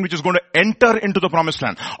generation which is going to enter into the promised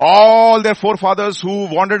land. All their forefathers who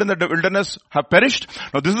wandered in the wilderness have perished.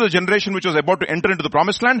 Now this is a generation which was about to enter into the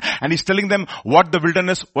promised land, and he's telling them what the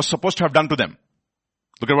wilderness was supposed to have done to them.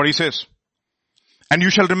 Look at what he says. And you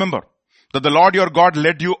shall remember that the Lord your God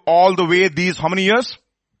led you all the way these how many years?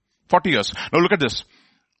 40 years. Now look at this.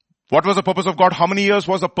 What was the purpose of God? How many years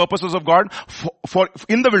was the purposes of God for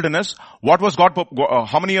in the wilderness? What was God?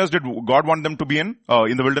 How many years did God want them to be in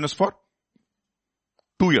the wilderness for?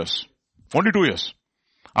 2 years. Only 2 years.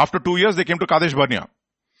 After 2 years, they came to Kadesh Barnea.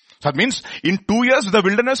 So that means in 2 years, the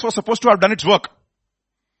wilderness was supposed to have done its work.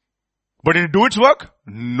 But did it do its work?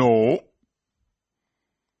 No.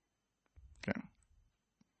 Okay.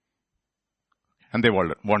 And they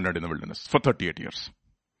wandered in the wilderness for 38 years.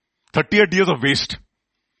 38 years of waste.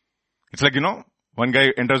 It's like, one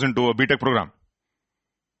guy enters into a BTech program.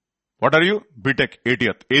 What are you? BTech,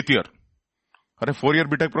 8th year. Or a 4-year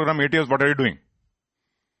BTech program, 8 years, what are you doing?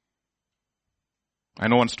 I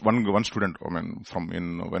know one student,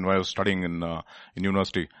 when I was studying in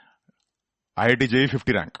university, IIT JEE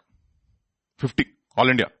 50 rank. 50, all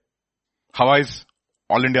India. Hawa is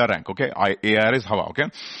all India rank, okay? AR is Hawa, okay?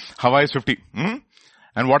 Hawa is 50.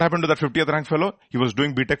 And what happened to that 50th rank fellow? He was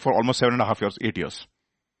doing BTech for almost 7.5 years, 8 years.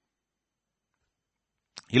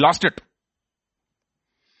 He lost it.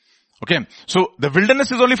 Okay. So the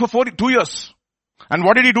wilderness is only for 2 years. And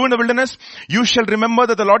what did he do in the wilderness? You shall remember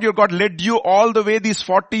that the Lord your God led you all the way these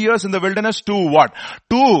 40 years in the wilderness to what?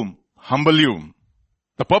 To humble you.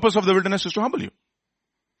 The purpose of the wilderness is to humble you.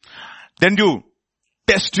 Then to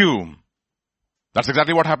test you. That's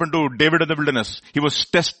exactly what happened to David in the wilderness. He was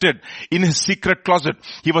tested in his secret closet.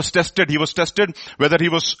 He was tested whether he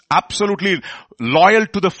was absolutely loyal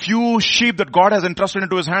to the few sheep that God has entrusted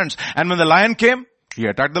into his hands. And when the lion came, he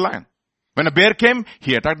attacked the lion. When a bear came,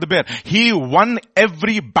 he attacked the bear. He won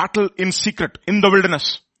every battle in secret in the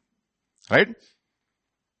wilderness. Right?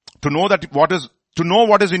 To know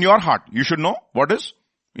what is in your heart. You should know what is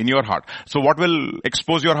in your heart. So what will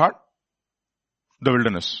expose your heart? The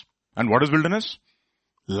wilderness. And what is wilderness?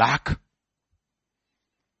 Lack.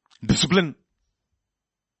 Discipline.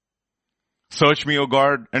 Search me, O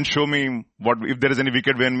God, and show me what, if there is any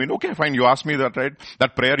wicked way in me. Okay, fine. You asked me that, right?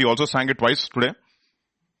 That prayer, you also sang it twice today.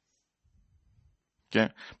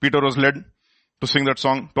 Okay. Peter was led to sing that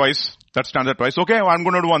song twice. That stanza twice. Okay, I'm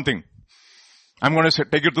going to do one thing. I'm going to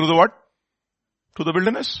take you through the what? To the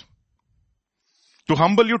wilderness. To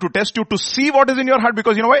humble you, to test you, to see what is in your heart.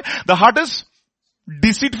 Because you know why? The heart is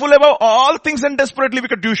deceitful above all things and desperately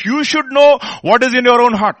wicked. You should know what is in your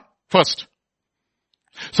own heart first.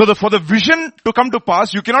 So for the vision to come to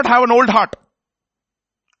pass, you cannot have an old heart.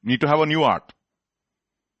 You need to have a new heart.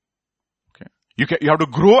 Okay. You have to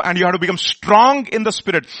grow and you have to become strong in the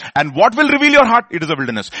spirit. And what will reveal your heart? It is a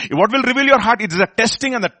wilderness. What will reveal your heart? It is a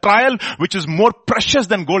testing and the trial which is more precious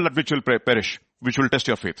than gold that which will perish, which will test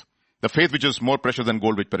your faith. The faith which is more precious than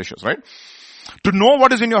gold which perishes, right? To know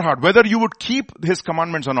what is in your heart, whether you would keep his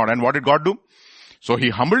commandments or not. And what did God do? So he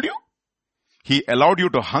humbled you. He allowed you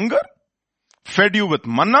to hunger, fed you with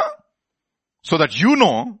manna, so that you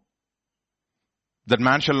know that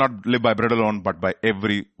man shall not live by bread alone, but by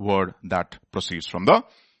every word that proceeds from the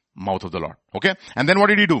mouth of the Lord. Okay? And then what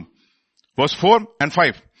did he do? Verse 4 and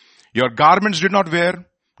 5. Your garments did not wear,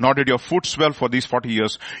 nor did your foot swell for these 40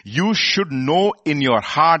 years. You should know in your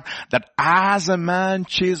heart that as a man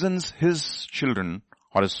chastens his children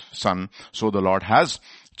or his son, so the Lord has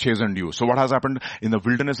chastened you. So what has happened? In the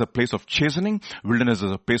wilderness, a place of chastening. Wilderness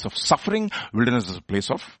is a place of suffering. Wilderness is a place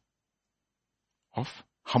of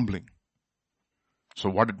humbling. So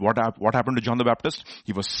what happened to John the Baptist?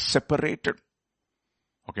 He was separated.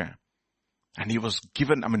 Okay. And he was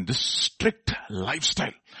given, this strict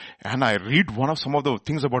lifestyle. And I read some of the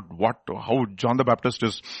things about how John the Baptist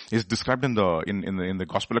is described in the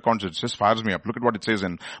gospel accounts. It just fires me up. Look at what it says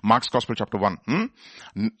in Mark's Gospel chapter 1.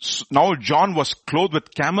 Now John was clothed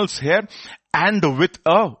with camel's hair and with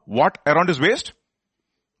a what around his waist?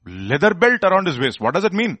 Leather belt around his waist. What does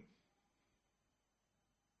it mean?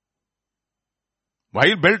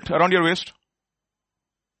 Why belt around your waist?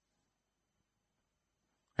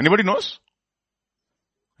 Anybody knows?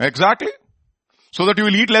 Exactly. So that you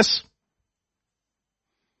will eat less.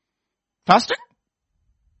 Fasting.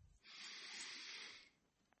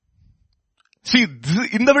 See, this is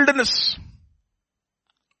in the wilderness.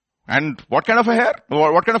 And what kind of a hair?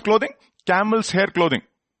 What kind of clothing? Camel's hair clothing.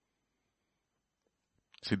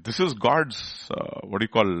 See, this is God's,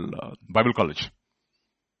 Bible college.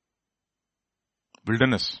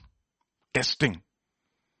 Wilderness. Testing.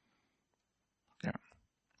 Yeah.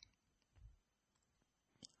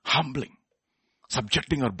 Humbling.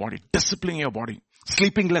 Subjecting your body. Disciplining your body.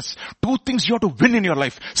 Sleeping less. 2 things you have to win in your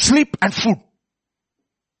life. Sleep and food.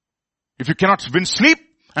 If you cannot win sleep,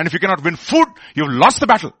 and if you cannot win food, you've lost the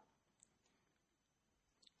battle.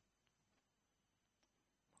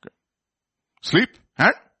 Okay. Sleep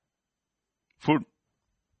and food.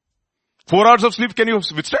 4 hours of sleep, can you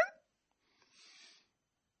withstand?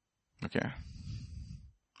 Okay.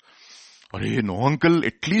 No uncle,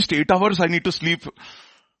 at least 8 hours I need to sleep.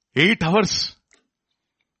 8 hours.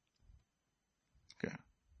 Okay.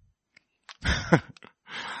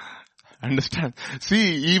 Understand?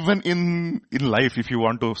 See, even in life, if you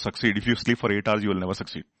want to succeed, if you sleep for 8 hours, you will never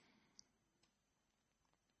succeed.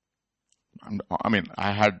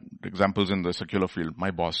 I had examples in the secular field. My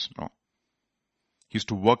boss, he used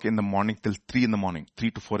to work in the morning till 3 in the morning. 3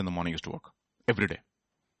 to 4 in the morning he used to work. Every day.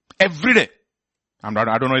 Every day. I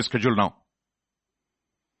don't know his schedule now.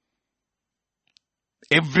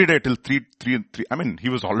 Every day till 3. He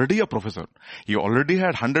was already a professor. He already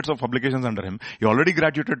had hundreds of publications under him. He already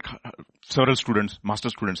graduated several students, master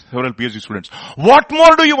students, several PhD students. What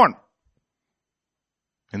more do you want?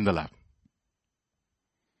 In the lab.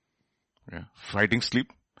 Yeah. Fighting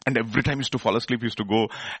sleep. And every time he used to fall asleep, he used to go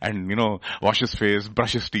and, wash his face,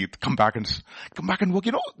 brush his teeth, come back and work.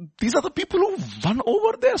 These are the people who won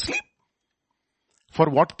over their sleep. For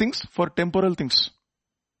what things? For temporal things.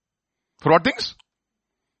 For what things?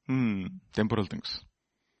 Temporal things.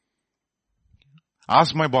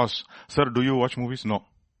 Ask my boss, sir, do you watch movies? No.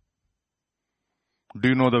 Do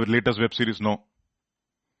you know the latest web series? No.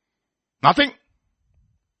 Nothing.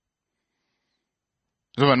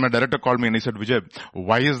 So when my director called me and he said, Vijay,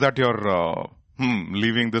 why is that you're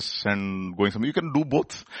leaving this and going somewhere? You can do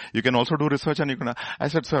both. You can also do research and I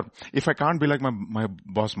said, sir, if I can't be like my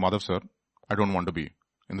boss Madhav sir, I don't want to be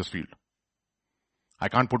in this field. I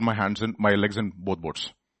can't put my legs in both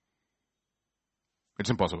boats. It's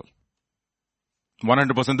impossible.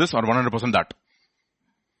 100% this or 100% that.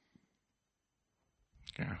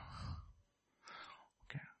 Okay.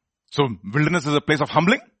 Okay. So wilderness is a place of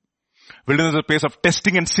humbling. Wilderness is a place of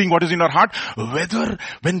testing and seeing what is in your heart. Whether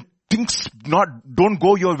when things don't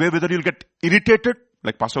go your way, whether you'll get irritated.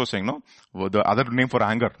 Like Pastor was saying, no? The other name for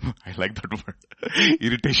anger. I like that word.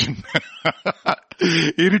 Irritation.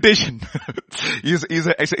 Irritation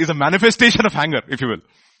is a manifestation of anger, if you will.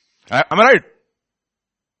 Am I right?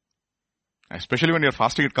 Especially when you're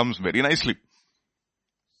fasting, it comes very nicely.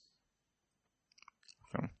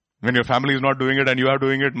 When your family is not doing it and you are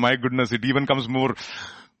doing it, my goodness, it even comes more.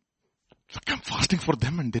 Look, I'm fasting for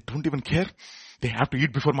them and they don't even care. They have to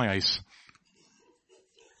eat before my eyes.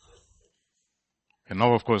 And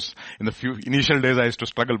now, of course, in the few initial days I used to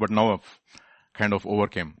struggle, but now I've kind of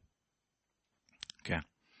overcame. Okay.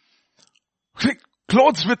 See,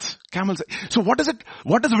 clothes with camels. So what does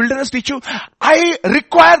wilderness teach you? I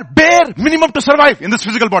require bare minimum to survive in this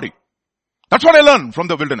physical body. That's what I learned from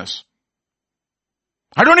the wilderness.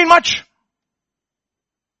 I don't need much.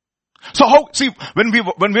 So when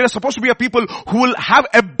we are supposed to be a people who will have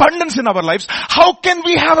abundance in our lives, how can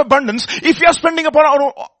we have abundance if we are spending upon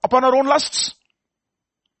our own lusts?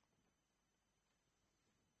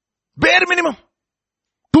 Bare minimum.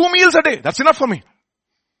 2 meals a day. That's enough for me.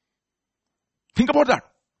 Think about that.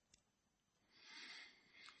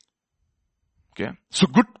 Okay. So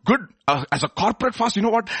good. As a corporate fast, you know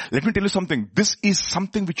what? Let me tell you something. This is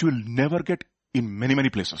something which you will never get in many, many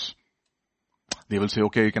places. They will say,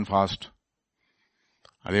 okay, you can fast.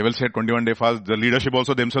 They will say 21-day fast. The leadership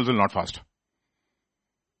also themselves will not fast.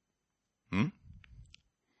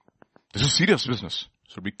 This is serious business.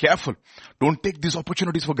 So be careful. Don't take these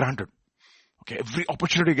opportunities for granted. Okay, every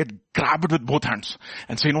opportunity get grabbed with both hands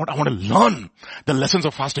and say, you know what, I want to learn the lessons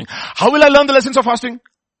of fasting. How will I learn the lessons of fasting?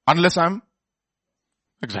 Unless I'm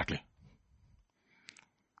exactly.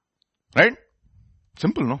 Right?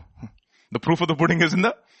 Simple, no? The proof of the pudding is in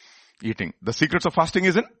the eating. The secrets of fasting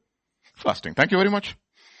is in fasting. Thank you very much.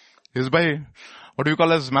 This is by, what do you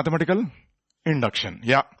call as mathematical? Induction.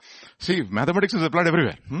 Yeah. See, mathematics is applied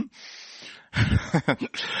everywhere.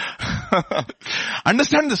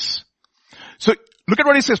 Understand this. So, look at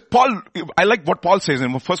what he says. I like what Paul says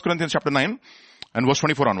in 1 Corinthians chapter 9 and verse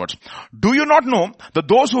 24 onwards. Do you not know that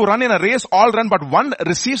those who run in a race all run, but one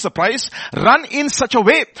receives the prize? Run in such a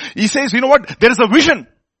way. He says, you know what? There is a vision.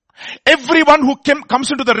 Everyone who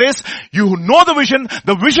comes into the race, you know the vision.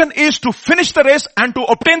 The vision is to finish the race and to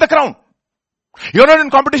obtain the crown. You're not in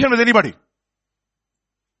competition with anybody.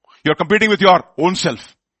 You're competing with your own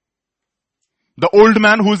self. The old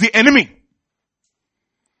man who is the enemy.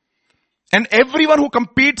 And everyone who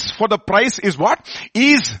competes for the prize is what?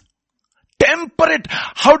 Is temperate.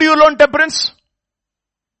 How do you learn temperance?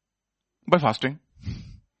 By fasting.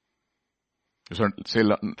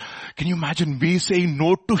 Can you imagine me saying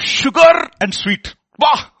no to sugar and sweet?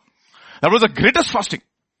 Wow! That was the greatest fasting.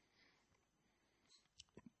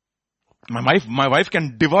 My wife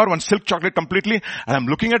can devour one silk chocolate completely and I'm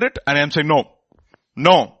looking at it and I'm saying no.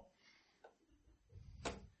 No.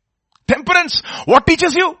 Temperance. What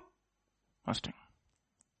teaches you? Fasting.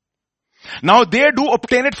 Now they do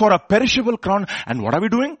obtain it for a perishable crown. And what are we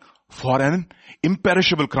doing? For an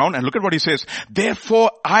imperishable crown. And look at what he says.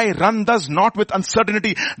 Therefore I run thus not with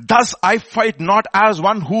uncertainty. Thus I fight not as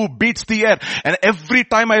one who beats the air. And every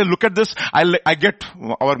time I look at this, I get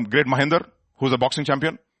our great Mahendra, who's a boxing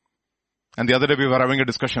champion. And the other day we were having a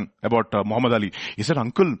discussion about Muhammad Ali. He said,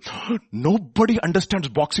 uncle, nobody understands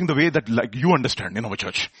boxing the way that like you understand in our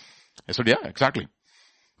church. I said, yeah, exactly.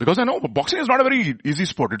 Because I know boxing is not a very easy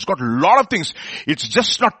sport. It's got a lot of things. It's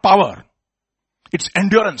just not power. It's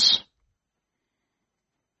endurance.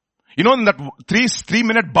 You know in that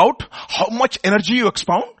 3-minute bout, how much energy you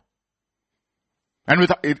expound? And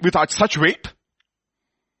with such weight?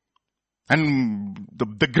 And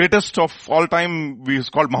the greatest of all time is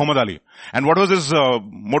called Muhammad Ali. And what was his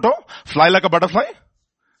motto? Fly like a butterfly,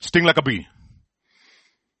 sting like a bee.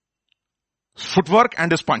 Footwork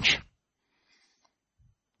and his punch.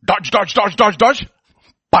 Dodge, dodge, dodge, dodge, dodge.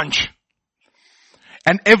 Punch.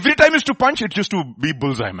 And every time he used to punch, it used to be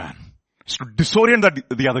bullseye, man. It's to disorient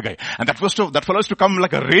the other guy. And that fellow used to come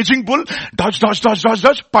like a raging bull. Dodge, dodge, dodge, dodge,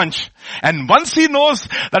 dodge. Punch. And once he knows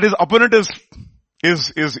that his opponent is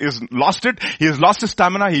lost it, he has lost his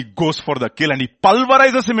stamina, he goes for the kill and he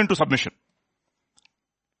pulverizes him into submission.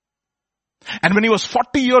 And when he was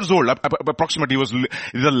 40 years old, approximately, was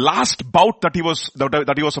the last bout that he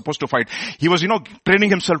was supposed to fight. He was, training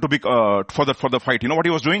himself to be, for the fight. You know what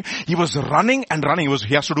he was doing? He was running and running. He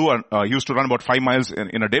used to run about 5 miles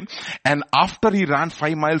in a day. And after he ran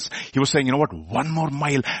 5 miles, he was saying, one more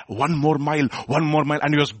mile, one more mile, one more mile.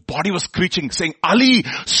 And his body was screeching, saying, Ali,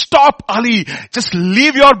 stop, Ali, just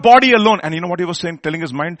leave your body alone. And you know what he was saying, telling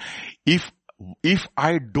his mind? If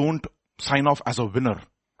I don't sign off as a winner,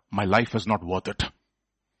 my life is not worth it.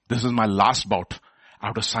 This is my last bout. I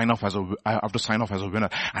have to sign off as a winner.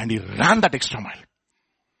 And he ran that extra mile.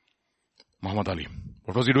 Muhammad Ali.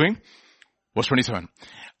 What was he doing? Verse 27.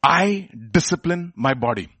 I discipline my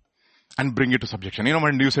body and bring it to subjection.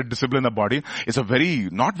 When you say discipline the body, it's a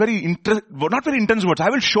not very intense words. I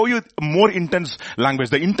will show you more intense language.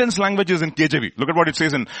 The intense language is in KJV. Look at what it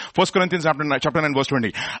says in 1 Corinthians chapter 9 verse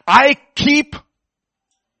 20. I keep,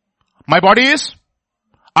 my body is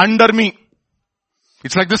under me.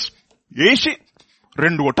 It's like this. Yeshi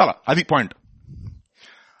rendu ottala. Adi point.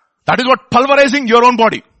 That is what pulverizing your own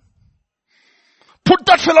body. Put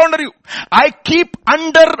that fellow under you. I keep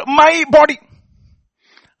under my body.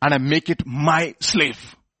 And I make it my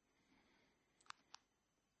slave.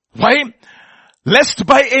 Why? Lest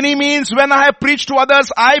by any means when I have preached to others,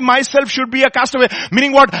 I myself should be a castaway.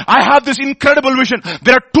 Meaning what? I have this incredible vision.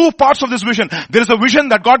 There are two parts of this vision. There is a vision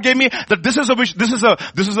that God gave me, that this is a vision, this is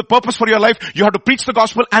a purpose for your life. You have to preach the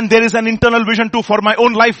gospel, and there is an internal vision too for my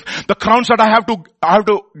own life. The crowns that I have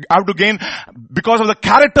to gain because of the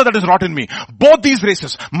character that is wrought in me. Both these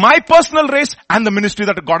races, my personal race and the ministry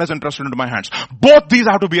that God has entrusted into my hands. Both these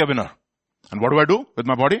have to be a winner. And what do I do with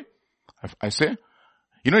my body? I say,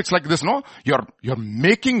 it's like this, no? You're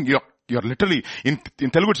literally, in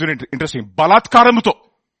Telugu it's very interesting. Balatkaramto.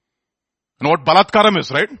 You know what balatkaram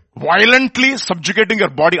is, right? Violently subjugating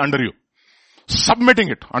your body under you. Submitting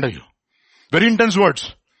it under you. Very intense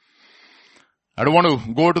words. I don't want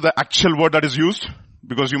to go to the actual word that is used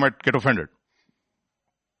because you might get offended.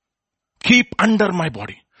 Keep under my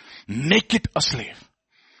body. Make it a slave.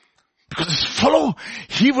 Because this fellow,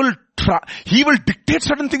 he will dictate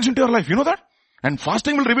certain things into your life. You know that? And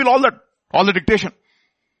fasting will reveal all the dictation.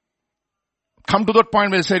 Come to that point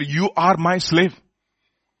where he said, you are my slave.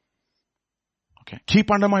 Okay. Keep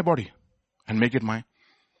under my body and make it my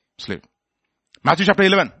slave. Matthew chapter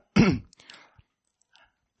 11.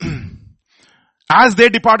 As they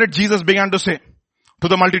departed, Jesus began to say to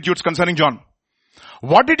the multitudes concerning John,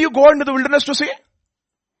 what did you go into the wilderness to see?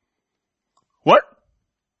 What?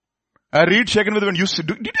 A reed shaken with the wind. Did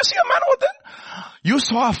you see a man over there? You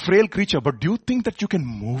saw a frail creature, but do you think that you can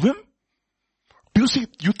move him? Do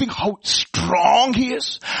you think how strong he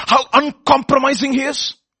is? How uncompromising he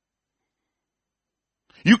is?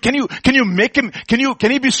 Can you make him,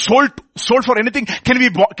 can he be sold for anything? Can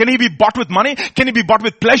he be bought with money? Can he be bought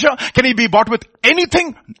with pleasure? Can he be bought with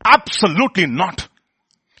anything? Absolutely not.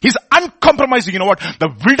 He's uncompromising. You know what? The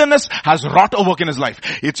wilderness has wrought a work in his life.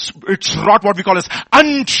 It's wrought what we call as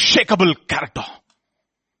unshakable character.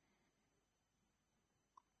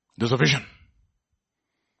 There's a vision.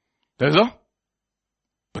 There's a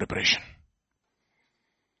preparation.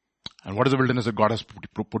 And what is the wilderness that God has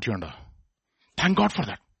put you under? Thank God for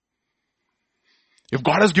that. If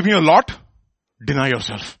God has given you a lot, deny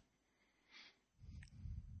yourself.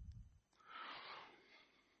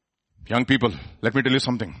 Young people, let me tell you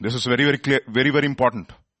something. This is very, very clear, very, very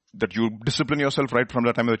important that you discipline yourself right from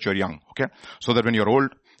the time that you're young. Okay? So that when you're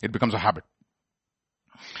old, it becomes a habit.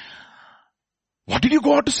 What did you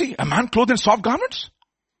go out to see? A man clothed in soft garments?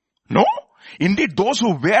 No. Indeed, those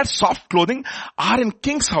who wear soft clothing are in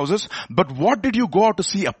king's houses. But what did you go out to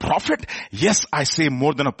see? A prophet? Yes, I say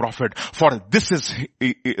more than a prophet. For this is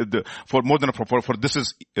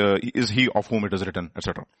he of whom it is written,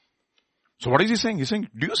 etc. So what is he saying? He's saying,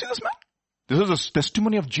 do you see this man? This is a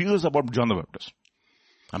testimony of Jesus about John the Baptist.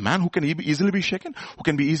 A man who can easily be shaken, who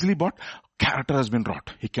can be easily bought. Character has been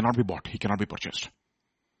wrought. He cannot be bought. He cannot be purchased.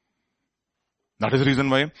 That is the reason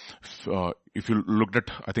why, if you looked at,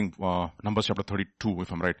 I think, Numbers chapter 32,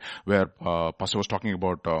 if I'm right, where Pastor was talking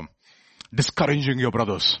about discouraging your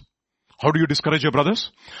brothers. How do you discourage your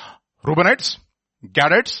brothers? Reubenites,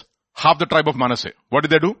 Gadites, half the tribe of Manasseh. What did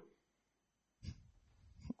they do?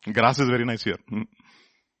 Grass is very nice here.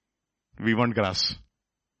 We want grass.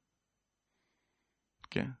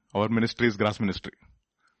 Okay. Our ministry is grass ministry.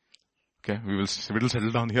 Okay. We will settle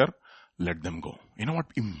down here. Let them go. You know what?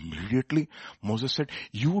 Immediately Moses said,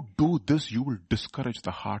 you do this, you will discourage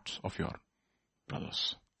the hearts of your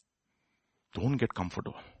brothers. Don't get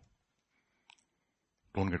comfortable.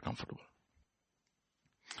 Don't get comfortable.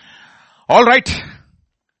 All right.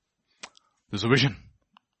 There's a vision.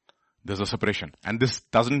 There's a separation. And this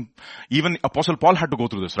doesn't, even Apostle Paul had to go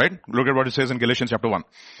through this, right? Look at what it says in Galatians chapter 1.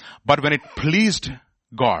 But when it pleased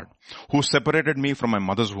God, who separated me from my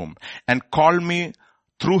mother's womb and called me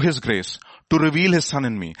through his grace to reveal his son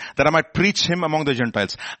in me, that I might preach him among the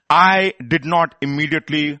Gentiles, I did not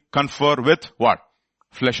immediately confer with what?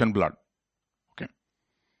 Flesh and blood. Okay.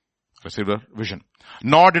 Receive the vision.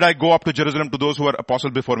 Nor did I go up to Jerusalem to those who were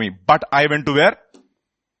apostles before me, but I went to where?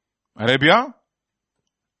 Arabia,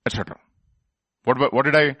 etc. Why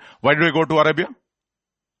did I go to Arabia?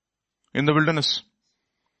 In the wilderness.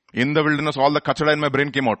 In the wilderness, all the kachada in my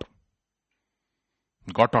brain came out.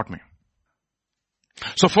 God taught me.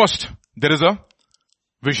 So first, there is a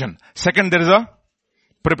vision. Second, there is a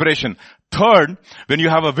preparation. Third, when you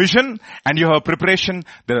have a vision and you have a preparation,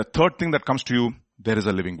 there is a third thing that comes to you. There is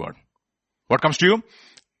a living word. What comes to you?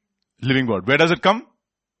 Living word. Where does it come?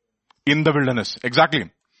 In the wilderness. Exactly.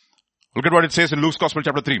 Look at what it says in Luke's Gospel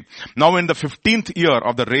chapter 3. Now in the 15th year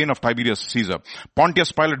of the reign of Tiberius Caesar,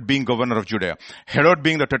 Pontius Pilate being governor of Judea, Herod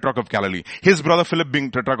being the tetrarch of Galilee, his brother Philip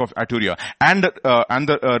being tetrarch of Iturea, and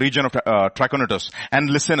the region of Trachonitis, and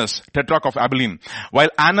Licinus, tetrarch of Abilene, while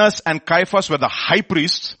Annas and Caiaphas were the high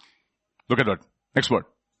priests. Look at that. Next word.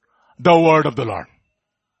 The word of the Lord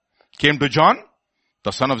came to John,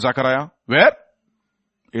 the son of Zechariah, where?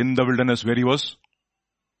 In the wilderness, where he was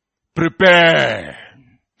prepared.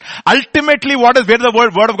 Ultimately, where does the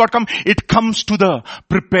word of God come? It comes to the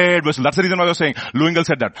prepared vessel. That's the reason why I was saying, Louisville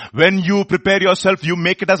said that. When you prepare yourself, you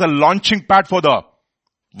make it as a launching pad for the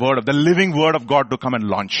the living word of God to come and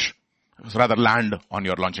launch. Rather land on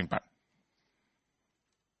your launching pad.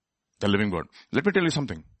 The living word. Let me tell you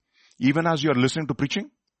something. Even as you are listening to preaching,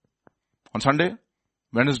 on Sunday,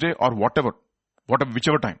 Wednesday, or whichever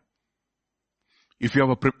time, if you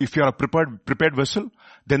are a prepared vessel,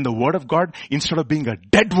 then the word of God, instead of being a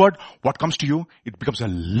dead word, what comes to you? It becomes a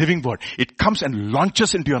living word. It comes and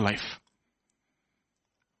launches into your life.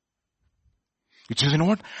 It says, you know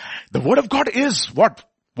what? The word of God is what?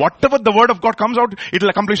 Whatever the word of God comes out, it will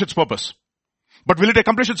accomplish its purpose. But will it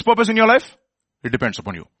accomplish its purpose in your life? It depends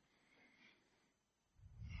upon you.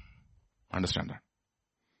 Understand that?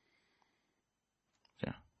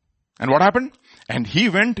 Yeah. And what happened? And he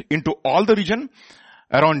went into all the region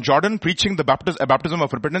around Jordan, preaching the baptism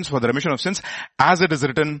of repentance for the remission of sins, as it is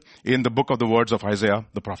written in the book of the words of Isaiah,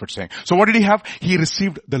 the prophet saying. So what did he have? He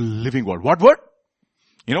received the living word. What word?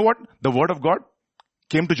 You know what? The word of God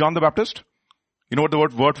came to John the Baptist. You know what the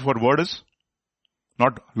word for word is?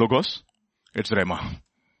 Not logos. It's rhema.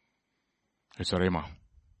 It's a rhema.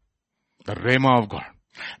 The rhema of God.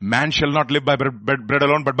 Man shall not live by bread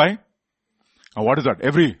alone, but by, what is that?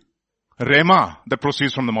 Every rhema that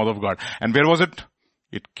proceeds from the mouth of God. And where was it?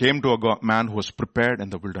 It came to a man who was prepared in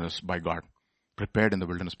the wilderness by God. Prepared in the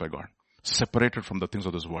wilderness by God. Separated from the things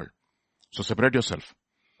of this world. So separate yourself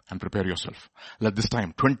and prepare yourself. Let this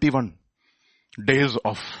time, 21 days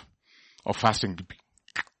of fasting,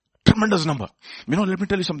 tremendous number. Let me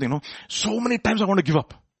tell you something, so many times I want to give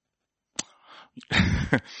up.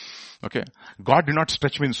 Okay. God did not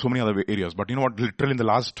stretch me in so many other areas, but you know what? Literally in the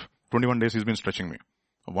last 21 days, He's been stretching me.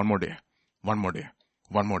 One more day. One more day.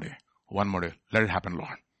 One more day. One more day. Let it happen,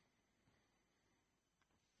 Lord.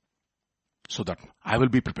 So that I will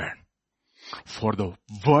be prepared for the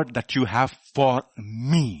word that you have for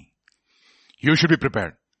me. You should be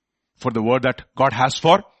prepared for the word that God has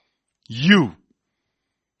for you.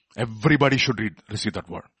 Everybody should receive that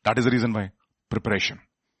word. That is the reason why preparation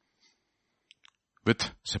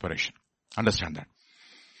with separation. Understand that.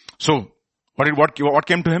 So, what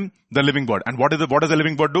came to him? The living word. And what does the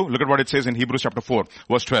living word do? Look at what it says in Hebrews chapter 4,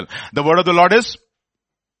 verse 12. The word of the Lord is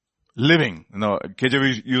living.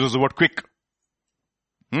 KJV uses the word quick.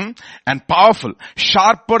 And powerful.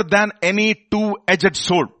 Sharper than any two-edged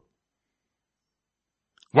sword.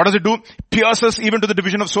 What does it do? Pierces even to the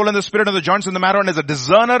division of soul and the spirit and the joints and the marrow, and is a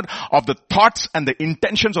discerner of the thoughts and the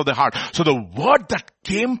intentions of the heart. So the word that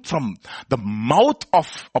came from the mouth of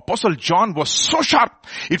Apostle John was so sharp.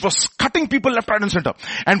 It was cutting people left, right and center.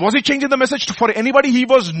 And was he changing the message for anybody? He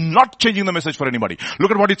was not changing the message for anybody.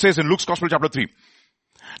 Look at what it says in Luke's Gospel chapter 3.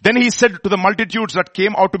 Then he said to the multitudes that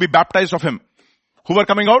came out to be baptized of him. Who were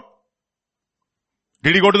coming out?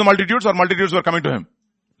 Did he go to the multitudes, or multitudes were coming to him?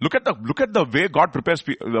 Look at the way God prepares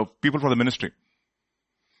people for the ministry.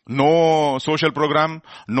 No social program,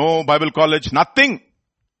 no Bible college, nothing.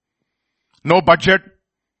 No budget.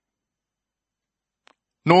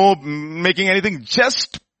 No making anything.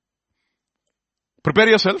 Just prepare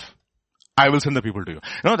yourself. I will send the people to you.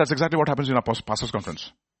 That's exactly what happens in our pastor's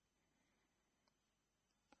conference.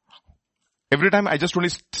 Every time I just only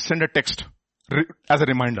send a text as a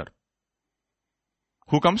reminder.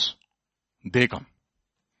 Who comes? they come.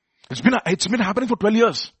 It's been happening for 12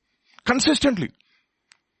 years. Consistently.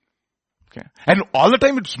 Okay. And all the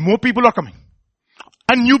time it's more people are coming.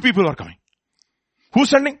 And new people are coming. Who's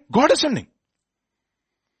sending? God is sending.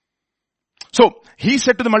 So, he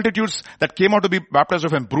said to the multitudes that came out to be baptized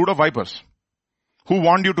of him, brood of vipers, who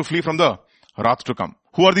warned you to flee from the wrath to come.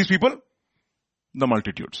 Who are these people? The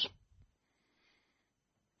multitudes.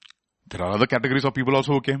 There are other categories of people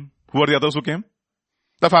also who came. Who are the others who came?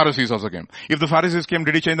 The Pharisees also came. If the Pharisees came,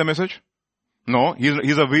 did he change the message? No.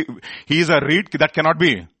 He's a reed that cannot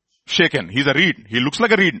be shaken. He's a reed. He looks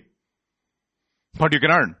like a reed. But you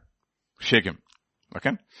cannot shake him.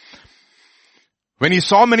 Okay? When he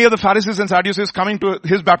saw many of the Pharisees and Sadducees coming to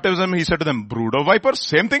his baptism, he said to them, brood of vipers.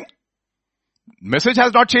 Same thing. Message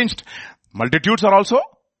has not changed. Multitudes are also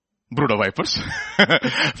brood of vipers.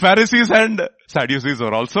 Pharisees and Sadducees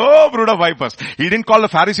are also brood of vipers. He didn't call the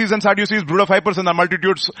Pharisees and Sadducees brood of vipers and the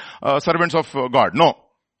multitudes servants of God. No.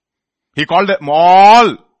 He called them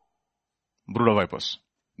all brood of vipers.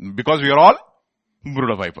 Because we are all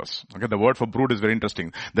brood of vipers. Okay, the word for brood is very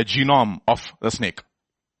interesting. The genome of the snake.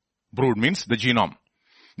 Brood means the genome.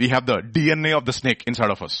 We have the DNA of the snake inside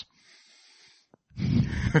of us.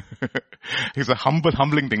 It's a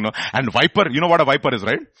humbling thing, no? And viper, you know what a viper is,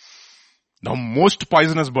 right? The most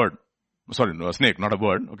poisonous bird. Sorry, no, a snake, not a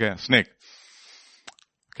bird. Okay, snake.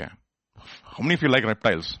 Okay. How many of you like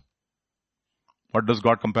reptiles? What does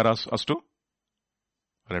God compare us to?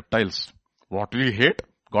 Reptiles. What we hate,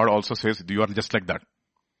 God also says you are just like that.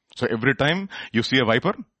 So every time you see a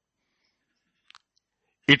viper,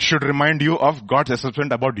 it should remind you of God's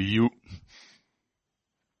assessment about you.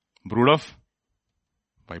 Brood of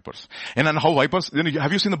vipers. And how vipers,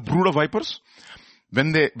 have you seen the brood of vipers?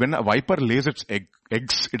 When a viper lays its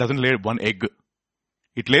eggs, it doesn't lay one egg.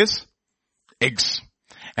 It lays eggs.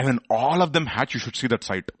 And when all of them hatch, you should see that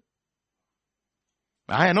sight.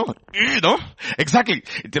 I know. Exactly.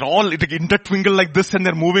 They're all intertwingle like this and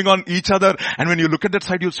they're moving on each other. And when you look at that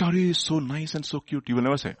sight, you'll say, oh, it's so nice and so cute. You will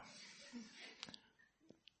never say.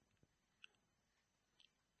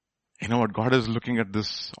 You know what? God is looking at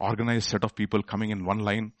this organized set of people coming in one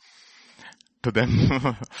line to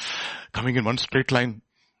them, coming in one straight line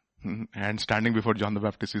and standing before John the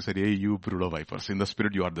Baptist. He said, hey, you brood of vipers. In the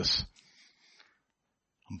spirit, you are this.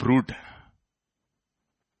 Brood.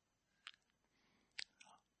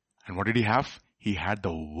 And what did he have? He had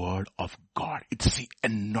the word of God. It's the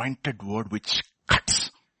anointed word which cuts.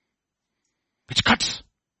 Which cuts.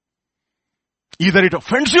 Either it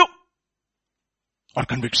offends you or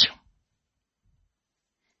convicts you.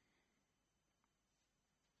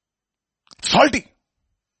 Salty.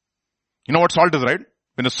 You know what salt is, right?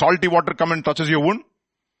 When the salty water comes and touches your wound,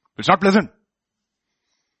 it's not pleasant.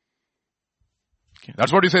 Okay.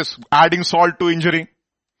 That's what he says. Adding salt to injury.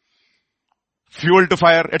 Fuel to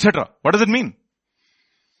fire, etc. What does it mean?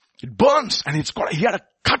 It burns and he had a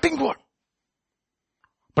cutting word.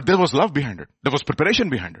 But there was love behind it. There was preparation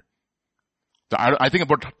behind it. So I think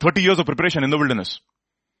about 30 years of preparation in the wilderness.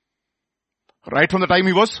 Right from the time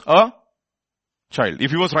he was a child.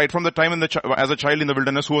 If he was right from the time as a child in the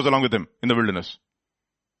wilderness, who was along with him in the wilderness?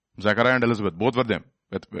 Zechariah and Elizabeth, both were them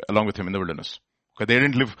along with him in the wilderness. Okay, they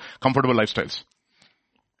didn't live comfortable lifestyles.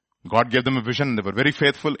 God gave them a vision. They were very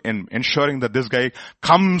faithful in ensuring that this guy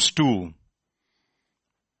comes to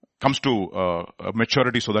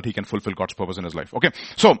maturity so that he can fulfill God's purpose in his life. Okay,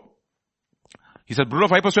 so he said, brood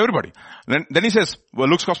of vipers to everybody. Then he says,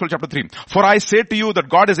 Luke's Gospel chapter 3. For I say to you that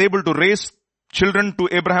God is able to raise children to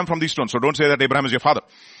Abraham from these stones. So don't say that Abraham is your father.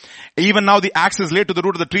 Even now the axe is laid to the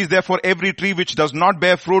root of the trees. Therefore every tree which does not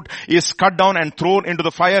bear fruit is cut down and thrown into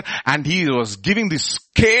the fire. And he was giving these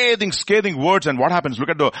scathing words. And what happens? Look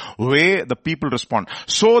at the way the people respond.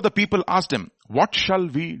 So the people asked him, what shall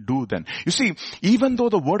we do then? You see, even though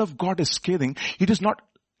the word of God is scathing, it is not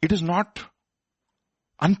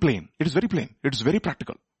unplain. It is very plain. It is very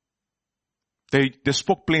practical. They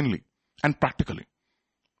spoke plainly and practically.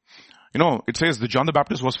 You know, it says that John the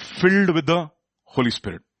Baptist was filled with the Holy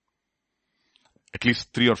Spirit. At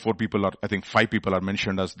least 3 or 4 people I think 5 people are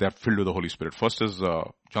mentioned as they are filled with the Holy Spirit. First is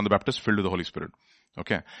John the Baptist, filled with the Holy Spirit.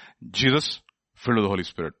 Okay. Jesus, filled with the Holy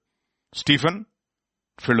Spirit. Stephen,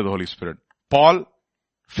 filled with the Holy Spirit. Paul,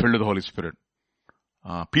 filled with the Holy Spirit.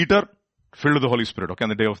 Peter, filled with the Holy Spirit. Okay, on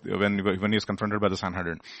the day of when he is confronted by the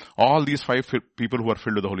Sanhedrin. All these 5 people who are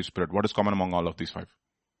filled with the Holy Spirit. What is common among all of these 5?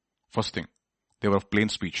 First thing, they were of plain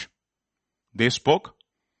speech. They spoke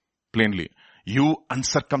plainly. You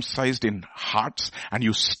uncircumcised in hearts and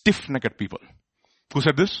you stiff-necked people. Who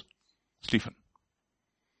said this? Stephen.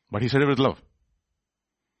 But he said it with love.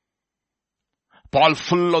 Paul,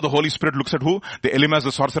 full of the Holy Spirit, looks at who? The Elimas,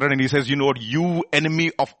 the sorcerer, and he says, you know what, you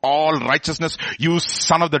enemy of all righteousness, you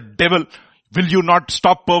son of the devil, will you not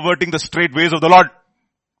stop perverting the straight ways of the Lord?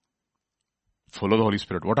 Full of the Holy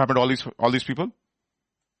Spirit. What happened to all these people?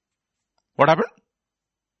 What happened?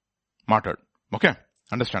 Martyred. Okay.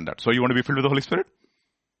 Understand that. So you want to be filled with the Holy Spirit?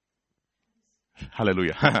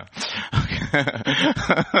 Hallelujah. I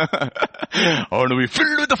want to be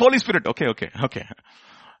filled with the Holy Spirit. Okay.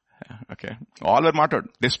 All were martyred.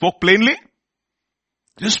 They spoke plainly.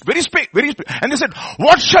 Just very. And they said,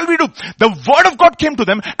 what shall we do? The word of God came to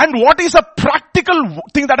them. And what is a practical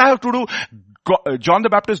thing that I have to do? John the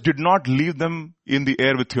Baptist did not leave them in the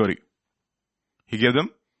air with theory. He gave them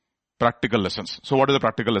practical lessons. So what is the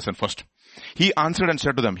practical lesson first? He answered and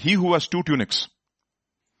said to them, he who has 2 tunics,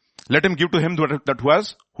 let him give to him that who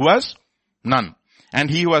has none. And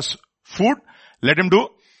he who has food, let him do.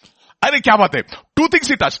 Are kya baat hai? 2 things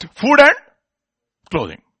he touched. Food and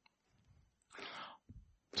clothing.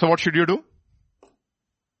 So what should you do?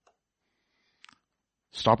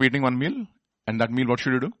 Stop eating one meal. And that meal, what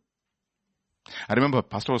should you do? I remember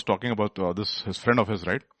Pastor was talking about his friend of his,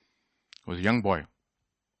 right? He was a young boy.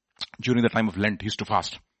 During the time of Lent, he used to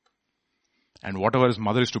fast. And whatever his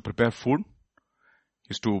mother used to prepare food, he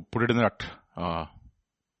used to put it in that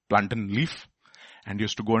plantain leaf, and he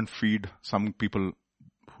used to go and feed some people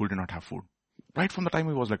who did not have food. Right from the time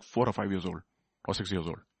he was like 4 or 5 years old, or 6 years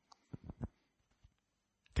old.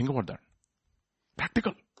 Think about that.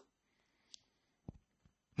 Practical.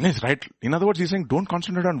 Yes, right. In other words, he's saying, don't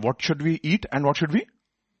concentrate on what should we eat and what should we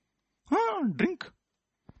drink.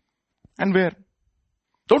 And where.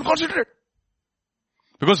 Don't concentrate.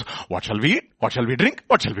 Because what shall we eat? What shall we drink?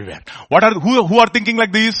 What shall we wear? Who are thinking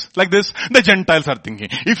like this? The Gentiles are thinking.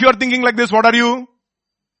 If you are thinking like this, what are you?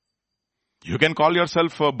 You can call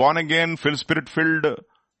yourself born again, spirit filled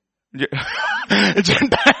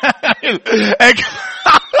Gentile.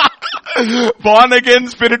 Born again,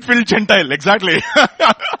 spirit filled Gentile. Exactly.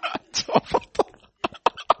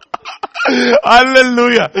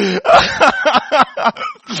 Hallelujah.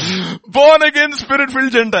 Born again, spirit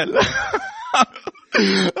filled Gentile.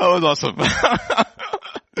 That was awesome.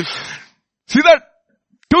 See that?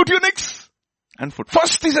 2 tunics and food.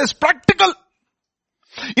 First he says practical.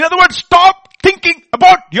 In other words, stop thinking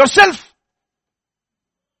about yourself.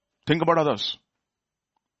 Think about others.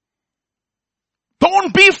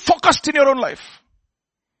 Don't be focused in your own life.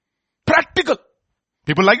 Practical.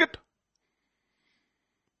 People like it.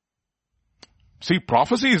 See,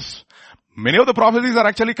 prophecies. Many of the prophecies are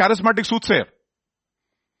actually charismatic soothsayer.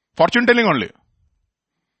 Fortune telling only.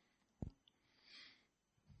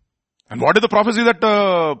 And what is the prophecy that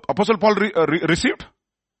Apostle Paul received?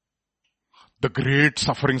 The great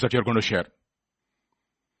sufferings that you are going to share.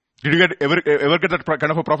 Did you ever get that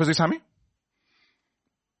kind of a prophecy, Sammy?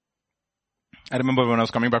 I remember when I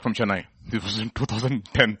was coming back from Chennai. This was in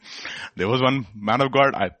 2010. There was one man of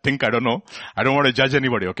God. I don't know. I don't want to judge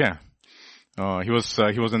anybody. Okay. He was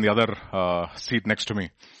in the other seat next to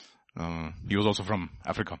me. He was also from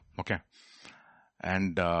Africa. Okay.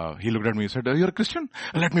 And he looked at me and said, you're a Christian?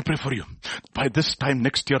 Let me pray for you. By this time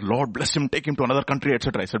next year, Lord bless him, take him to another country,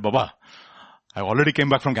 etc. I said, Baba, I already came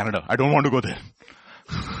back from Canada. I don't want to go there.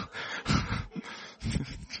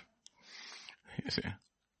 You see?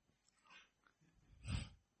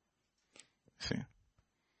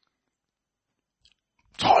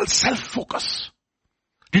 It's all self-focus.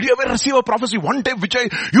 Did you ever receive a prophecy one day which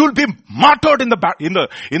you will be martyred in the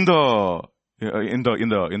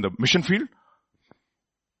mission field?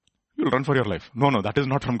 You will run for your life. No, that is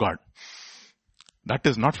not from God. That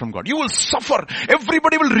is not from God. You will suffer.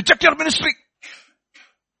 Everybody will reject your ministry.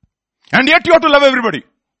 And yet you have to love everybody.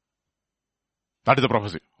 That is the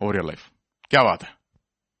prophecy over your life. Kya baat hai?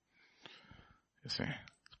 You see,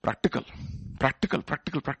 practical.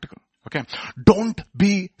 Okay. Don't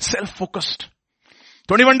be self-focused.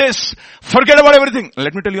 21 days. Forget about everything.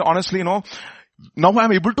 Let me tell you honestly, now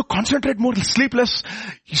I'm able to concentrate more, sleep less.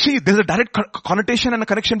 You see, there's a direct connotation and a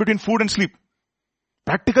connection between food and sleep.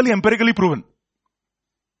 Practically, empirically proven.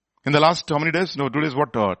 In the last, how many days? No, 2 days,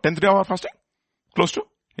 what? 10th day of our fasting? Close to?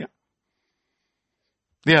 Yeah.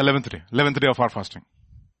 Yeah, 11th day. 11th day of our fasting.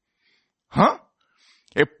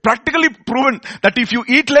 Practically proven that if you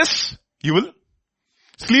eat less, you will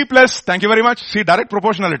sleep less. Thank you very much. See, direct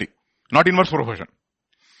proportionality. Not inverse proportion.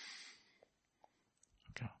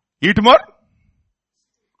 Okay. Eat more.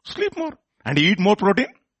 Sleep more. And eat more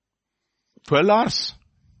protein. 12 hours.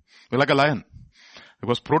 You're like a lion.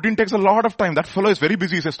 Because protein takes a lot of time. That fellow is very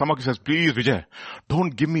busy. His stomach says, please Vijay,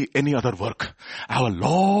 don't give me any other work. I have a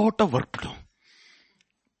lot of work to do.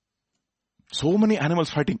 So many animals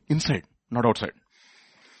fighting inside, not outside.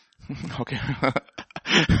 Okay.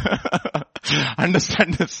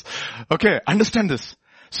 Understand this. Okay. Understand this.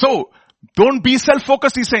 So, don't be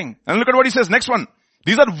self-focused, he's saying. And look at what he says. Next one.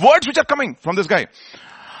 These are words which are coming from this guy.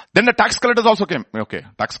 Then the tax collectors also came. Okay.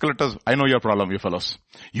 Tax collectors, I know your problem, you fellows.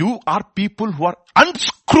 You are people who are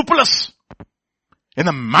unscrupulous in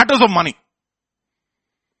the matters of money.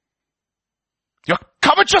 You're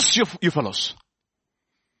covetous, you fellows.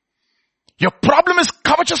 Your problem is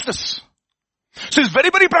covetousness. So it's very,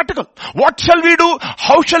 very practical. What shall we do?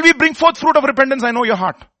 How shall we bring forth fruit of repentance? I know your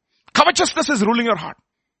heart. Covetousness is ruling your heart.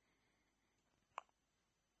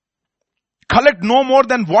 Collect no more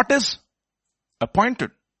than what is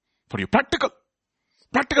appointed for you. Practical.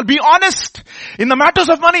 Practical. Be honest. In the matters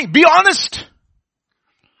of money, be honest.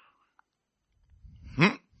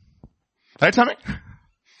 Right, Sammy?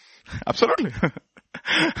 Absolutely.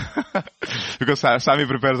 Because Sammy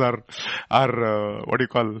prepares our what do you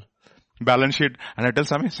call, balance sheet, and I tell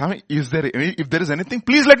Sammy, if there is anything,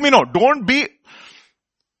 please let me know. Don't be, say,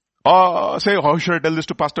 how should I tell this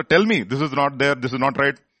to pastor? Tell me, this is not there, this is not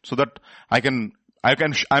right, so that I'm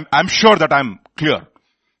sure that I'm clear.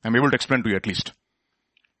 I'm able to explain to you at least.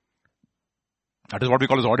 That is what we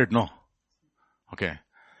call as audit, no? Okay.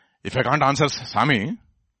 If I can't answer Sammy,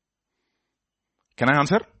 can I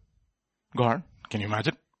answer God? Can you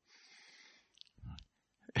imagine?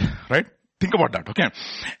 Right? Think about that, okay?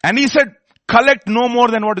 And he said, collect no more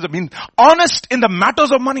than what is it mean. Honest in the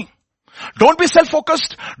matters of money. Don't be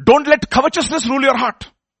self-focused. Don't let covetousness rule your heart.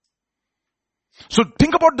 So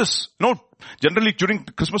think about this. No, generally during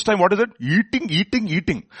Christmas time, what is it?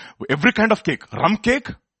 Eating. Every kind of cake. Rum cake,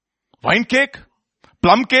 wine cake,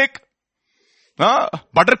 plum cake,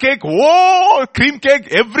 butter cake, cream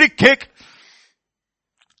cake, every cake.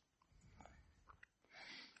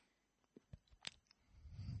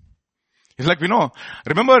 It's like,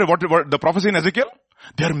 remember what the prophecy in Ezekiel?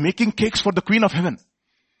 They are making cakes for the Queen of Heaven.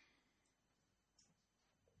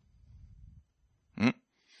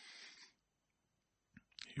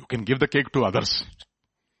 You can give the cake to others,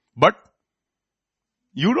 but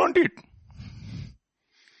you don't eat.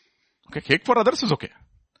 Okay, cake for others is okay.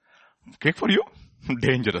 Cake for you,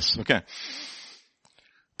 dangerous. Okay.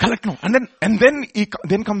 Collect no. And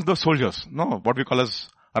then comes the soldiers. No, what we call as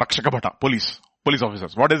Rakshaka Bhatta, police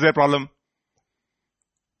officers. What is their problem?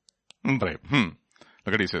 Right. Look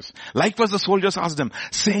at what he says. Likewise the soldiers asked them,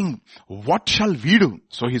 saying, what shall we do?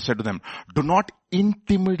 So he said to them, do not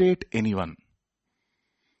intimidate anyone.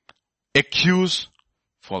 Accuse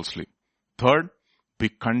falsely. Third, be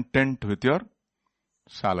content with your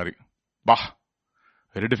salary.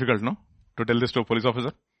 Very difficult, no? To tell this to a police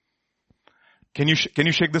officer. Can you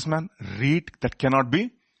shake this man? Reed that cannot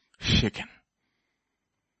be shaken.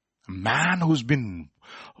 A man who's been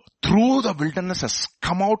through the wilderness has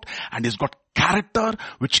come out and he's got character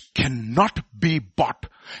which cannot be bought.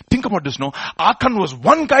 Think about this, no? Achan was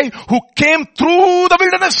one guy who came through the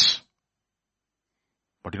wilderness.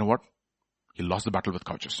 But you know what? He lost the battle with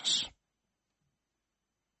covetousness.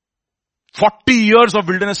 40 years of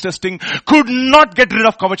wilderness testing could not get rid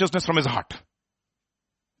of covetousness from his heart.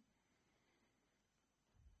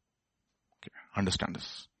 Okay, understand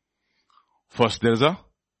this. First, there is a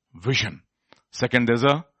vision. Second, there is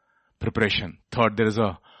a preparation. Third, there is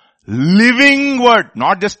a living word,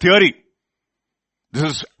 not just theory. This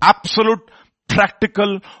is absolute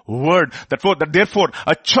practical word. Therefore,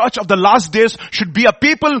 a church of the last days should be a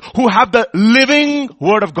people who have the living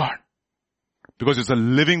word of God. Because it's a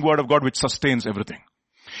living word of God which sustains everything.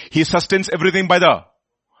 He sustains everything by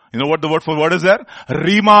what the word for word is there?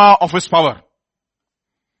 Rhema of his power.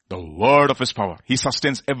 The word of his power. He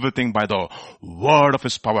sustains everything by the word of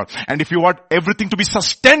his power. And if you want everything to be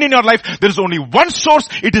sustained in your life, there is only one source.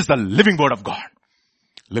 It is the living word of God.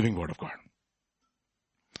 Living word of God.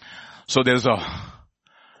 So there's a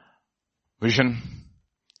vision,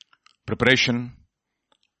 preparation,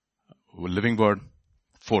 living word.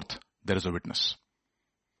 Fourth, there is a witness.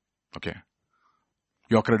 Okay.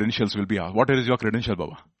 Your credentials will be asked. What is your credential,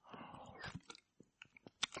 Baba?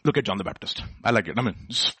 Look at John the Baptist. I like it.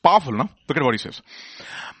 It's powerful, no? Look at what he says.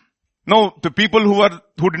 Now, the people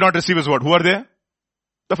who did not receive his word, who are they?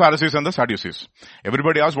 The Pharisees and the Sadducees.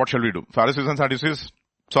 Everybody asks, what shall we do? Pharisees and Sadducees,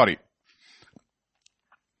 sorry.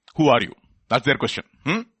 Who are you? That's their question.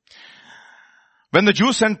 When the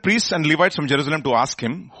Jews sent priests and Levites from Jerusalem to ask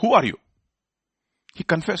him, who are you? He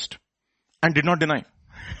confessed and did not deny.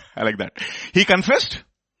 I like that. He confessed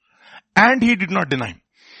and he did not deny.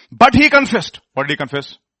 But he confessed. What did he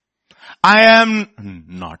confess? I am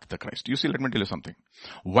not the Christ. You see, let me tell you something.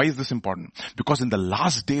 Why is this important? Because in the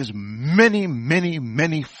last days,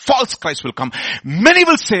 many false Christs will come. Many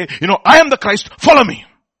will say, I am the Christ, follow me.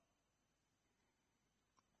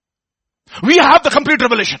 We have the complete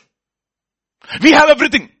revelation. We have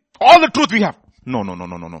everything. All the truth we have. No.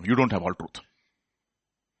 You don't have all truth.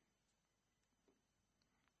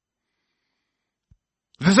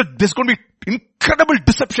 There's going to be incredible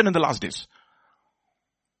deception in the last days.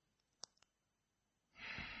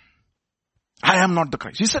 I am not the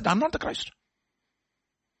Christ. He said, I'm not the Christ.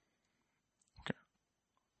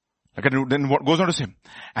 Okay. Then what goes on to say?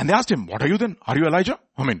 And they asked him, what are you then? Are you Elijah?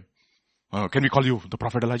 Can we call you the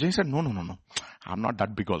prophet Elijah? He said, no. I'm not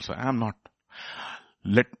that big also. I am not.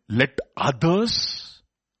 Let others,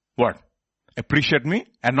 what? Appreciate me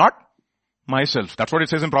and not myself. That's what it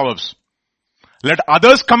says in Proverbs. Let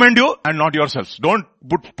others commend you and not yourselves. Don't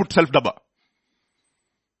put self-dubba.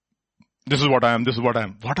 This is what I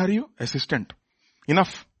am. What are you? Assistant.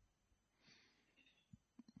 Enough.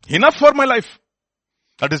 Enough for my life.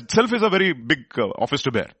 That itself is a very big office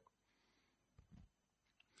to bear.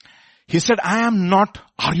 He said, I am not.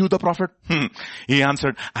 Are you the prophet? He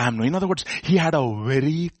answered, I am not. In other words, he had a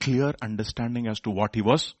very clear understanding as to what he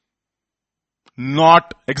was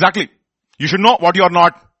not. Exactly. You should know what you are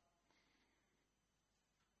not.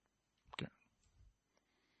 Okay.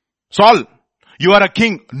 Saul, you are a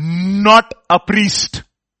king, not a priest.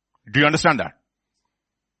 Do you understand that?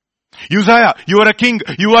 Uzziah, you are a king,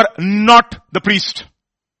 you are not the priest.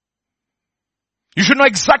 You should know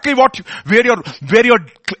exactly where your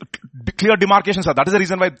clear demarcations are. That is the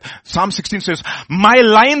reason why Psalm 16 says, my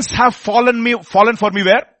lines have fallen for me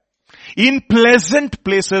where? In pleasant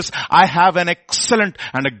places I have an excellent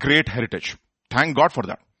and a great heritage. Thank God for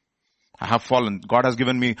that. I have fallen. God has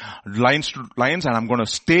given me lines and I'm going to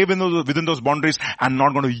stay within those boundaries and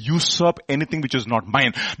not going to usurp anything which is not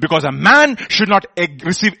mine. Because a man should not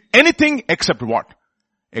receive anything except what?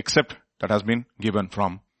 Except that has been given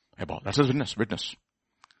from above. That's his witness.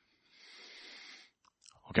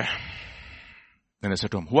 Okay. Then I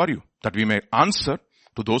said to him, who are you? That we may answer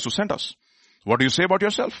to those who sent us. What do you say about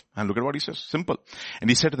yourself? And look at what he says. Simple.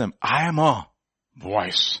 And he said to them, I am a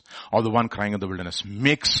voice of the one crying in the wilderness.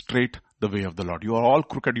 Make straight the way of the Lord. You are all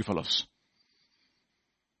crooked, you fellows.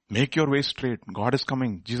 Make your way straight. God is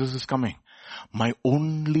coming. Jesus is coming. My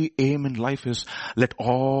only aim in life is let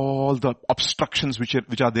all the obstructions which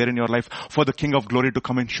are there in your life for the King of Glory to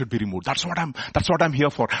come in should be removed. That's what I'm here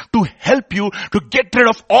for. To help you to get rid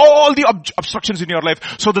of all the obstructions in your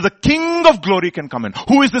life so that the King of Glory can come in.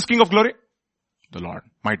 Who is this King of Glory? The Lord,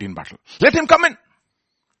 mighty in battle. Let him come in.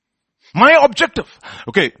 My objective.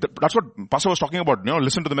 Okay, that's what Pastor was talking about.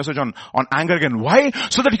 Listen to the message on anger again. Why?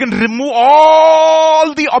 So that you can remove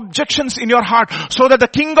all the objections in your heart so that the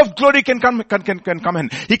King of Glory can come in.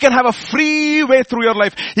 He can have a free way through your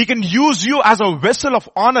life. He can use you as a vessel of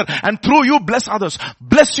honor and through you bless others.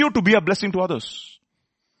 Bless you to be a blessing to others.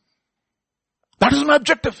 That is my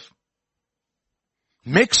objective.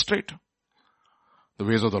 Make straight the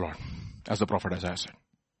ways of the Lord, as the prophet Isaiah said.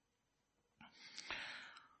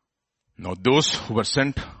 Now those who were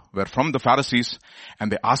sent were from the Pharisees,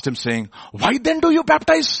 and they asked him saying, why then do you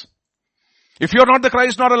baptize? If you are not the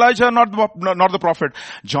Christ, nor Elijah, nor the prophet.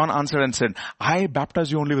 John answered and said, I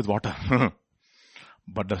baptize you only with water.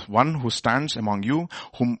 But the one who stands among you,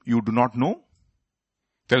 whom you do not know,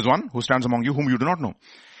 there is one who stands among you whom you do not know.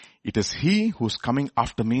 It is he who is coming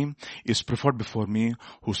after me, is preferred before me,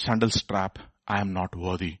 whose sandal strap I am not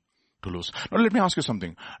worthy to lose. Now let me ask you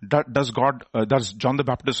something. Does John the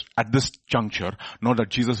Baptist at this juncture know that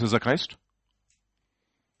Jesus is the Christ?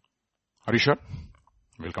 Are you sure?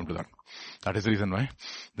 We'll come to that. That is the reason why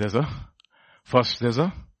there's a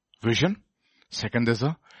vision. Second, there's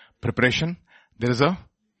a preparation. There is a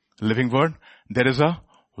living word. There is a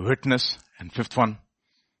witness. And fifth one,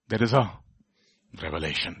 there is a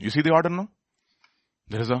revelation. You see the order now?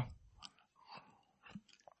 There is a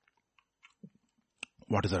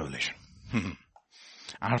what is the revelation?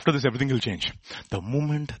 After this, everything will change. The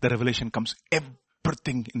moment the revelation comes,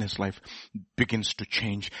 everything in his life begins to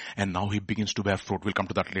change, and now he begins to bear fruit. We'll come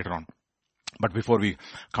to that later on. But before we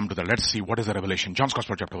come to that, let's see what is the revelation. John's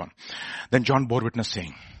Gospel chapter 1. Then John bore witness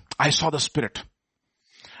saying, I saw the Spirit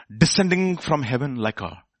descending from heaven like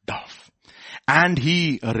a dove, and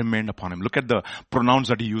he remained upon him. Look at the pronouns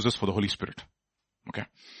that he uses for the Holy Spirit. Okay.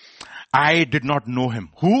 I did not know him.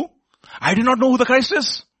 Who? I did not know who the Christ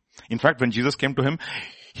is. In fact, when Jesus came to him,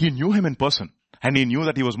 he knew him in person. And he knew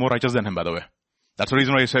that he was more righteous than him, by the way. That's the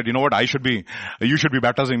reason why he said, you know what, you should be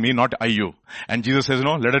baptizing me, not I you. And Jesus says,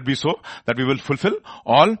 let it be so that we will fulfill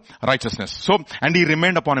all righteousness. So, and he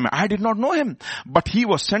remained upon him. I did not know him, but he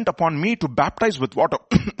was sent upon me to baptize with water.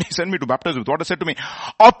 He sent me to baptize with water, said to me,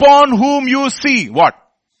 upon whom you see, what?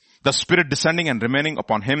 the Spirit descending and remaining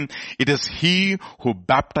upon him. It is he who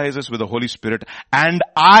baptizes with the Holy Spirit, and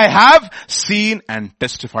I have seen and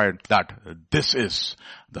testified that this is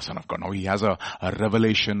the Son of God. Now he has a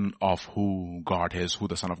revelation of who God is, who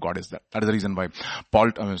the Son of God is. That is the reason why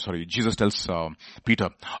Jesus tells Peter,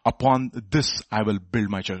 upon this I will build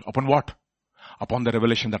my church. Upon what? Upon the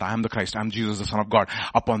revelation that I am the Christ, I am Jesus, the Son of God.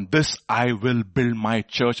 Upon this I will build my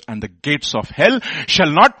church, and the gates of hell shall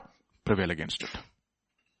not prevail against it.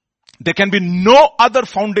 There can be no other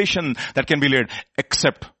foundation that can be laid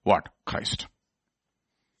except what? Christ.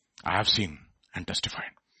 I have seen and testified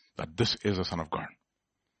that this is the Son of God.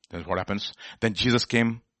 That's what happens. Then Jesus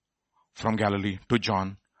came from Galilee to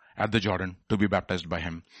John at the Jordan to be baptized by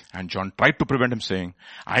him. And John tried to prevent him, saying,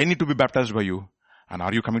 I need to be baptized by you, and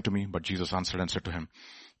are you coming to me? But Jesus answered and said to him,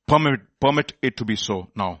 permit it to be so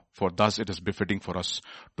now, for thus it is befitting for us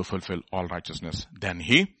to fulfill all righteousness. Then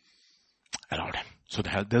he allowed him. So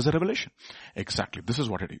there's a revelation. Exactly. This is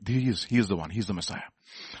what it is. He is the one. He's the Messiah.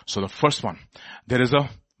 So the first one, there is a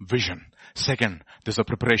vision. Second, there's a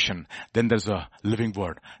preparation. Then there's a living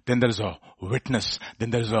word. Then there's a witness.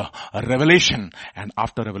 Then there's a revelation. And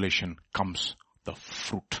after revelation comes the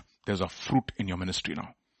fruit. There's a fruit in your ministry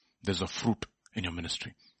now. There's a fruit in your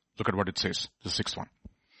ministry. Look at what it says. The sixth one.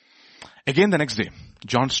 Again the next day,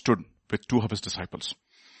 John stood with two of his disciples.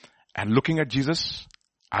 And looking at Jesus,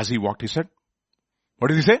 as he walked, he said, what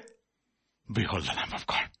did he say? Behold the Lamb of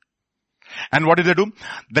God. And what did they do?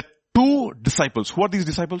 The two disciples. Who are these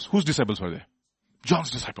disciples? Whose disciples were they? John's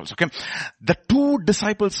disciples, okay? The two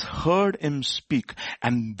disciples heard him speak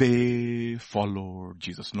and they followed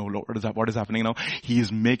Jesus. No, what is happening now? He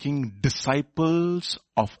is making disciples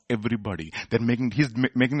of everybody. He's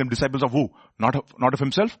making them disciples of who? Not of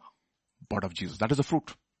himself, but of Jesus. That is the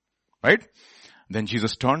fruit. Right? Then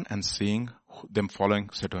Jesus turned and seeing them following,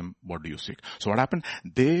 said to him, what do you seek? So what happened?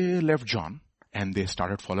 They left John and they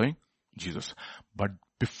started following Jesus. But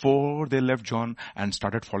before they left John and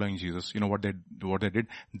started following Jesus, you know what they did?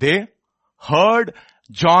 They heard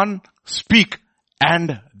John speak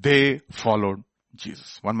and they followed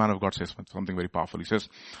Jesus. One man of God says something very powerful. He says,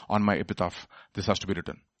 on my epitaph, this has to be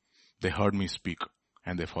written. They heard me speak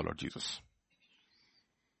and they followed Jesus.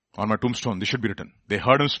 On my tombstone, this should be written. They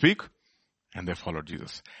heard him speak and they followed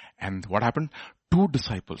Jesus. And what happened? Two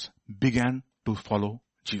disciples began to follow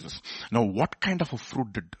Jesus. Now, what kind of a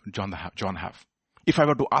fruit did John have? If I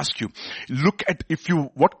were to ask you,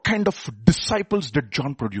 what kind of disciples did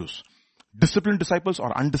John produce? Disciplined disciples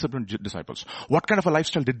or undisciplined disciples? What kind of a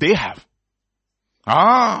lifestyle did they have?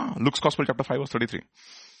 Luke's Gospel chapter 5 verse 33.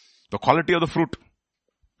 The quality of the fruit.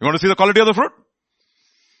 You want to see the quality of the fruit?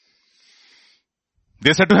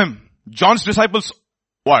 They said to him, John's disciples,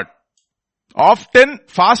 what? Often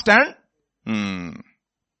fast and,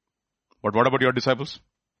 But what about your disciples?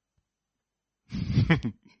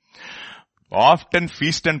 Often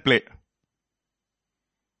feast and play.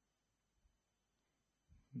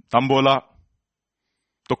 Tambola,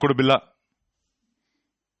 Tokkudu Billa.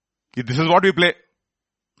 This is what we play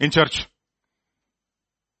in church.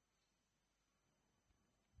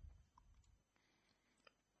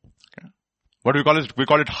 Okay. What do we call it? We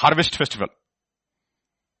call it Harvest Festival.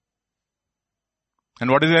 And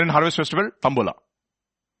what is there in Harvest Festival? Tambola.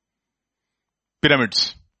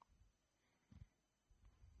 Pyramids.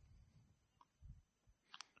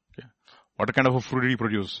 Okay. What kind of a fruit did he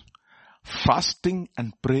produce? Fasting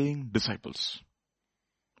and praying disciples.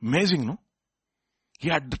 Amazing, no? He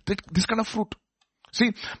had this kind of fruit.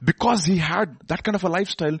 See, because he had that kind of a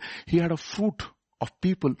lifestyle, he had a fruit of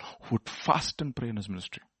people who would fast and pray in his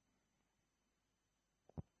ministry.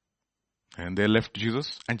 And they left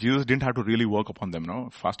Jesus, and Jesus didn't have to really work upon them, no?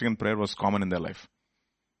 Fasting and prayer was common in their life.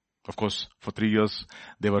 Of course, for 3 years,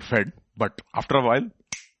 they were fed, but after a while,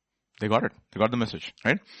 they got it. They got the message,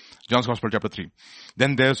 right? John's Gospel chapter 3.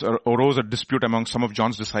 Then there arose a dispute among some of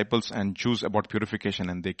John's disciples and Jews about purification,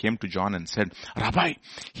 and they came to John and said, Rabbi,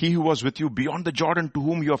 he who was with you beyond the Jordan, to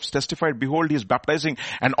whom you have testified, behold, he is baptizing,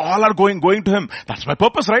 and all are going to him. That's my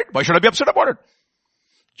purpose, right? Why should I be upset about it?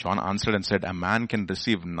 John answered and said, a man can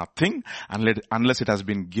receive nothing unless it has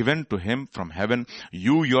been given to him from heaven.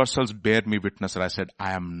 You yourselves bear me witness that I said,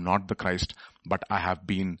 I am not the Christ, but I have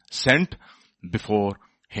been sent before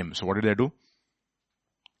him. So what did they do?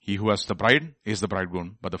 He who has the bride is the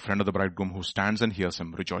bridegroom, but the friend of the bridegroom who stands and hears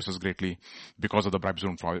him rejoices greatly because of the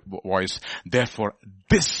bridegroom's voice. Therefore,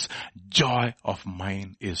 this joy of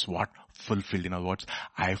mine is what? Fulfilled. In other words,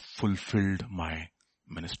 I fulfilled my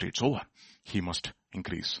ministry. It's over. He must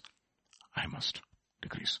increase. I must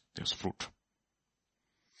decrease. There's fruit.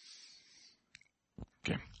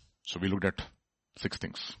 Okay. So we looked at 6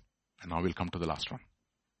 things. And now we'll come to the last one.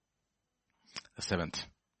 The seventh,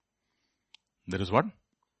 there is what?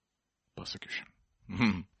 Persecution.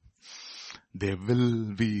 There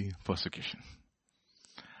will be persecution.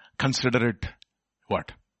 Consider it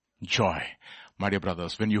what? Joy. My dear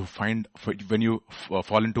brothers, when you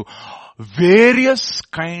fall into various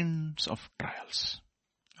kinds of trials.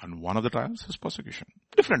 And one of the trials is persecution.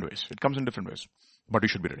 Different ways. It comes in different ways. But you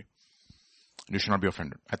should be ready. You should not be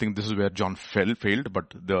offended. I think this is where John failed,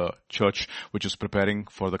 but the church which is preparing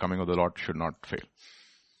for the coming of the Lord should not fail.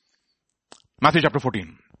 Matthew chapter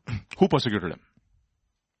 14. Who persecuted him?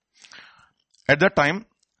 At that time,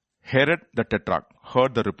 Herod the Tetrarch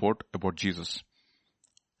heard the report about Jesus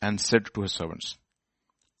and said to his servants,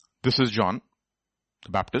 this is John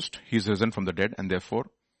the Baptist. He is risen from the dead, and therefore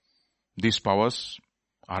these powers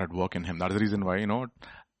are at work in him. That is the reason why,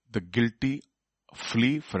 the guilty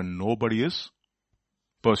flee for nobody is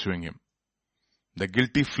pursuing him. The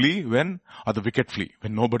guilty flee or the wicked flee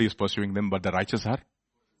when nobody is pursuing them, but the righteous are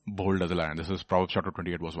bold as a lion. This is Proverbs chapter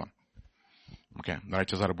 28 verse 1. Okay, the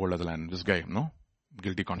righteous are bold as a lion. This guy,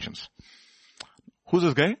 guilty conscience. Who's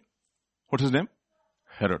this guy? What's his name?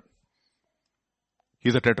 Herod.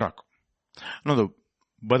 He's a tetrarch.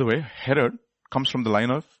 By the way, Herod comes from the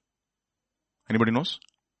line of, anybody knows?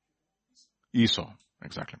 Esau.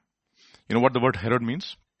 Exactly. You know what the word Herod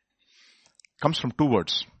means? Comes from two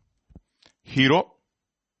words. Hero,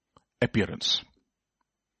 appearance.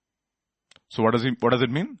 So what does it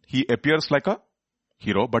mean? He appears like a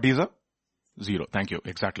hero, but he's a zero. Thank you.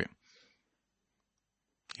 Exactly.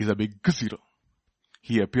 He's a big zero.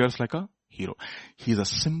 He appears like a hero. He's a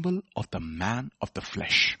symbol of the man of the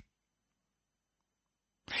flesh.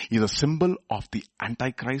 He's a symbol of the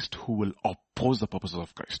Antichrist who will oppose the purposes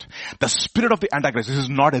of Christ. The spirit of the Antichrist. This is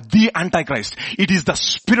not the Antichrist. It is the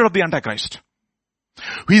spirit of the Antichrist.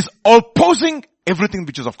 He is opposing everything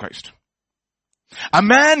which is of Christ. A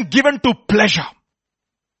man given to pleasure.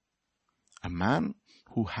 A man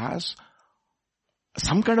who has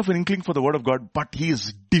some kind of an inkling for the word of God, but he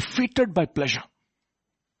is defeated by pleasure.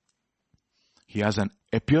 He has an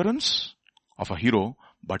appearance of a hero,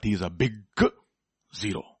 but he is a big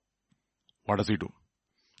zero. What does he do?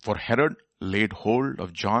 For Herod laid hold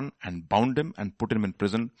of John and bound him and put him in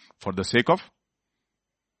prison for the sake of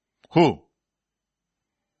who?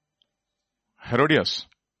 Herodias.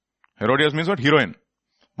 Herodias means what? Heroine.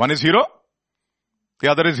 One is hero, the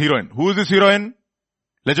other is heroine. Who is this heroine?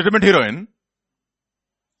 Legitimate heroine.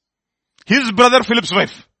 His brother Philip's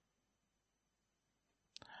wife.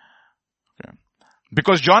 Okay.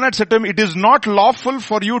 Because John had said to him, it is not lawful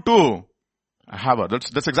for you to have her.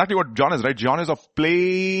 That's exactly what John is, right? John is of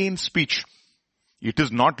plain speech. It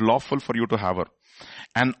is not lawful for you to have her.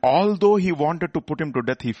 And although he wanted to put him to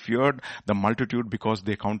death, he feared the multitude because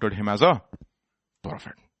they counted him as a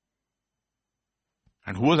prophet.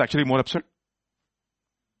 And who was actually more upset?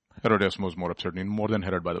 Herodias was more upset, more than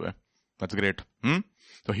Herod, by the way. That's great.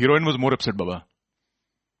 So heroine was more upset, Baba.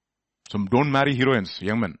 So don't marry heroines,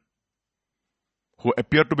 young men, who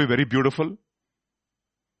appear to be very beautiful,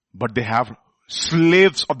 but they have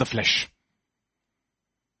slaves of the flesh.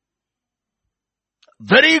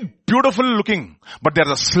 Very beautiful looking, but they are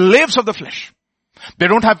the slaves of the flesh. They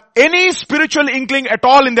don't have any spiritual inkling at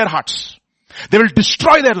all in their hearts. They will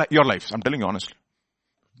destroy your lives. I'm telling you honestly.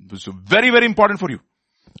 This is very, very important for you.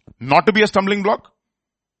 Not to be a stumbling block.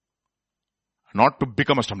 Not to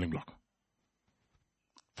become a stumbling block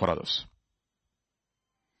for others.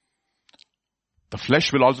 The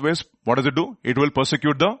flesh will always, what does it do? It will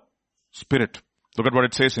persecute the spirit. Look at what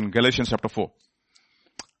it says in Galatians chapter 4.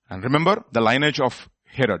 And remember the lineage of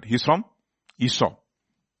Herod. He's from Esau.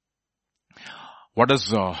 What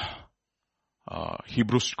does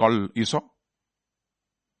Hebrews call Esau?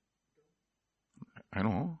 I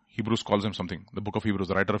know. Hebrews calls him something. The book of Hebrews,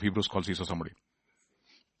 the writer of Hebrews calls Esau somebody.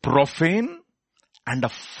 Profane and a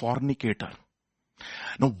fornicator.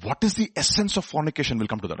 Now, what is the essence of fornication? We'll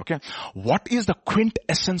come to that, okay? What is the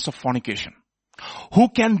quintessence of fornication? Who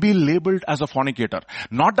can be labeled as a fornicator?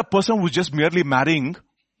 Not the person who's just merely marrying.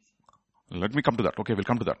 Let me come to that. Okay, we'll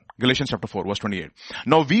come to that. Galatians chapter 4, verse 28.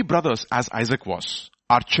 Now we brothers, as Isaac was,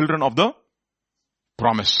 are children of the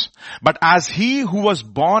promise. But as he who was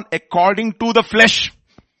born according to the flesh,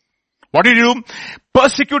 what did he do?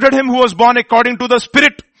 Persecuted him who was born according to the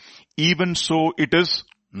spirit. Even so it is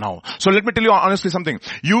now. So let me tell you honestly something.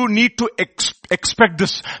 You need to expect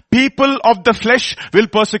this. People of the flesh will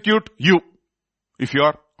persecute you if you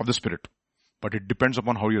are of the spirit. But it depends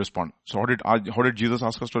upon how you respond. So how did Jesus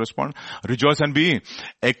ask us to respond? Rejoice and be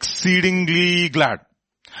exceedingly glad.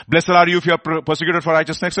 Blessed are you if you are persecuted for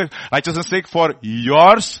righteousness sake, for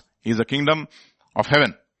yours is the kingdom of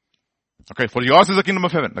heaven. Okay, for yours is the kingdom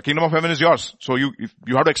of heaven. The kingdom of heaven is yours. So you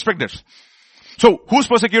have to expect this. So, who's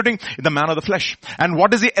persecuting? The man of the flesh. And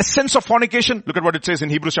what is the essence of fornication? Look at what it says in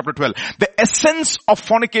Hebrews chapter 12. The essence of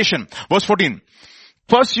fornication. Verse 14.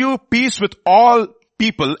 Pursue peace with all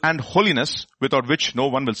people and holiness, without which no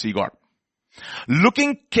one will see God.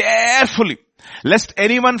 Looking carefully, lest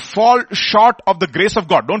anyone fall short of the grace of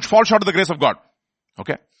God. Don't fall short of the grace of God.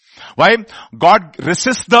 Okay. Why? God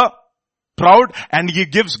resists the proud and he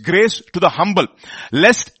gives grace to the humble.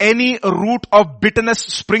 Lest any root of bitterness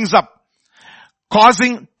springs up,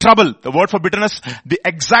 causing trouble. The word for bitterness, the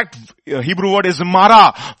exact Hebrew word is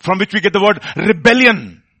mara, from which we get the word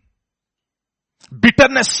rebellion.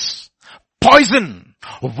 Bitterness, poison,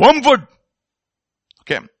 wormwood,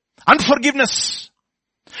 okay, unforgiveness.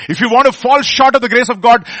 If you want to fall short of the grace of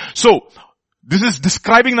God, so this is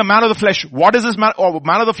describing the man of the flesh. What is this man of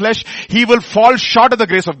the flesh? He will fall short of the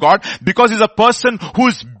grace of God because he's a person who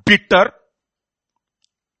is bitter.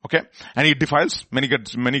 Okay. And he defiles. Many get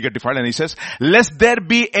defiled. And he says, lest there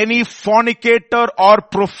be any fornicator or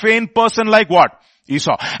profane person like what?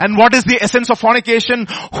 Esau. And what is the essence of fornication?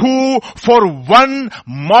 Who for one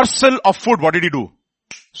morsel of food, what did he do?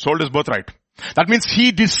 Sold his birthright. That means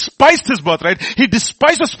he despised his birthright. He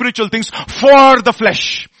despised the spiritual things for the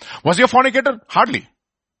flesh. Was he a fornicator? Hardly.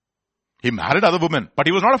 He married other women, but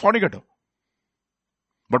he was not a fornicator.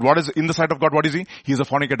 But what is in the sight of God? What is he? He is a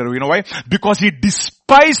fornicator. You know why? Because he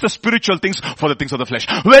despised the spiritual things for the things of the flesh.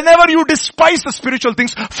 Whenever you despise the spiritual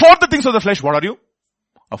things for the things of the flesh, what are you?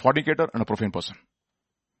 A fornicator and a profane person.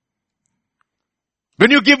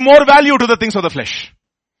 When you give more value to the things of the flesh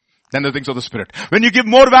than the things of the spirit. When you give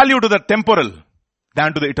more value to the temporal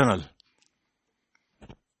than to the eternal.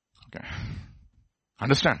 Okay.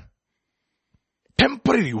 Understand?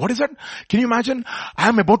 Temporary. What is that? Can you imagine? I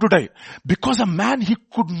am about to die. Because a man, he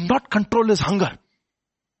could not control his hunger.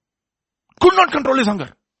 Could not control his hunger.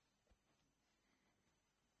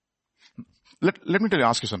 Let me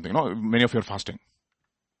ask you something. Many of you are fasting.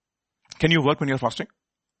 Can you work when you're fasting?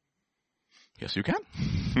 Yes, you can.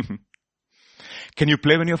 Can you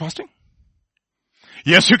play when you're fasting?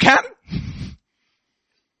 Yes, you can.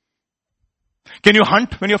 Can you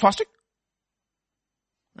hunt when you're fasting?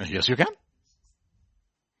 Yes, you can.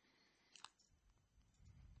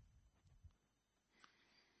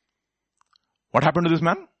 What happened to this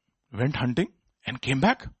man? Went hunting and came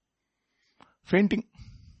back fainting.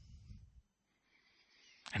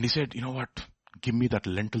 And he said, you know what? Give me that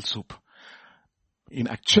lentil soup.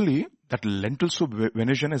 Actually, that lentil soup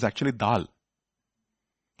Venetian is actually dal.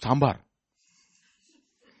 Sambar.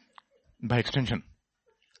 By extension.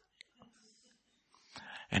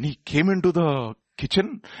 And he came into the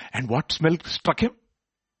kitchen and what smell struck him?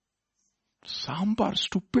 Sambar,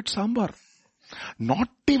 stupid sambar. Not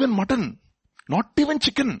even mutton. Not even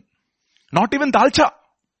chicken. Not even dalcha.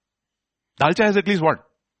 Dalcha has at least what?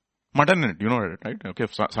 Mutton in it. You know it, right? Okay.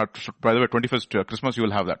 So, by the way, 21st Christmas you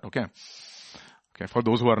will have that. Okay. Okay. For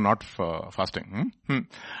those who are not fasting.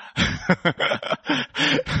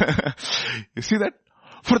 You see that?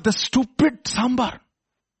 For the stupid sambar.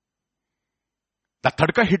 That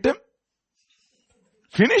tadka hit him.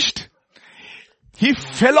 Finished. He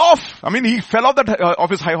fell off. He fell off off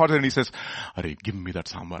his high horse and he says, "Arey, give me that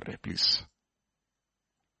sambar, please.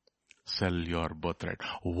 Sell your birthright.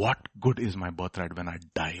 What good is my birthright when I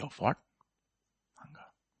die of what? Hunger."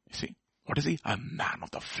 You see, what is he? A man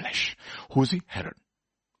of the flesh. Who is he? Herod.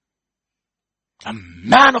 A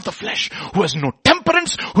man of the flesh who has no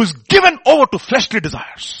temperance, who is given over to fleshly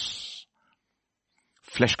desires.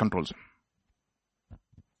 Flesh controls him.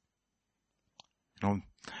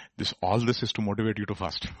 All this is to motivate you to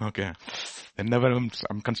fast. Okay. Whenever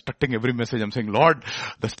I'm constructing every message, I'm saying, Lord,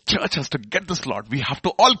 the church has to get this, Lord. We have to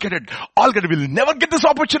all get it. All get it. We'll never get this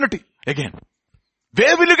opportunity again.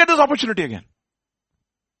 Where will you get this opportunity again?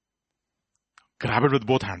 Grab it with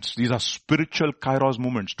both hands. These are spiritual kairos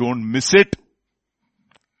moments. Don't miss it.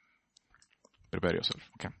 Prepare yourself.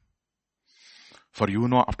 Okay. For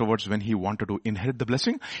afterwards when he wanted to inherit the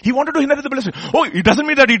blessing, he wanted to inherit the blessing. Oh, it doesn't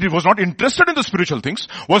mean that he was not interested in the spiritual things.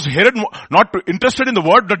 Was Herod not interested in the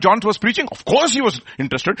word that John was preaching? Of course he was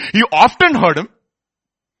interested. He often heard him.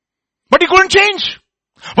 But he couldn't change.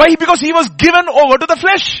 Why? Because he was given over to the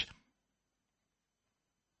flesh.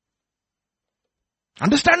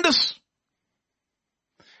 Understand this.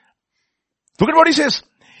 Look at what he says.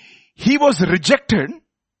 He was rejected.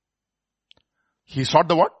 He sought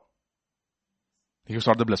the what? He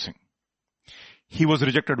sought the blessing. He was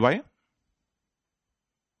rejected. Why?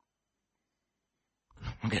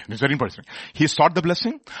 Okay, it's very important. He sought the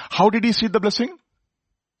blessing. How did he seek the blessing?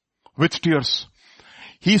 With tears.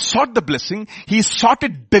 He sought the blessing. He sought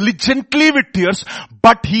it diligently with tears,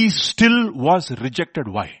 but he still was rejected.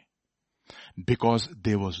 Why? Because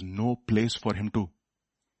there was no place for him to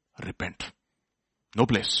repent. No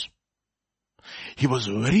place. He was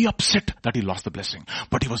very upset that he lost the blessing,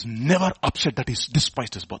 but he was never upset that he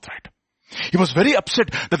despised his birthright. He was very upset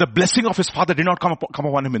that the blessing of his father did not come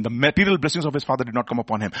upon him, and the material blessings of his father did not come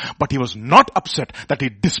upon him. But he was not upset that he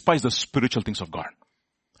despised the spiritual things of God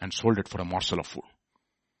and sold it for a morsel of food.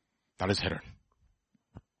 That is Herod.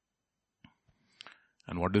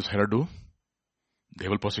 And what does Herod do? They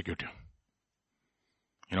will persecute you.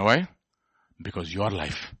 You know why? Because your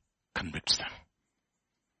life convicts them.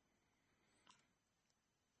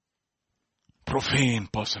 Profane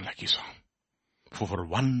person like Esau. For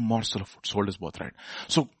one morsel of food, sold his birthright.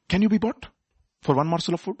 So, can you be bought for one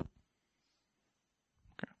morsel of food?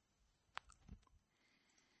 Okay.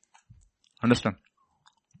 Understand?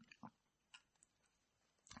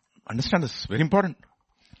 Understand this. Very important.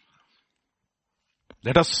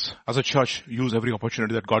 Let us, as a church, use every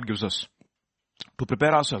opportunity that God gives us to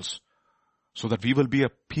prepare ourselves so that we will be a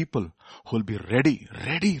people who will be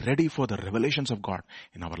ready for the revelations of God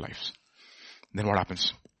in our lives. Then what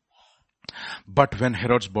happens? But when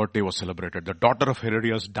Herod's birthday was celebrated, the daughter of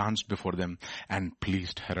Herodias danced before them and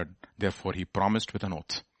pleased Herod. Therefore he promised with an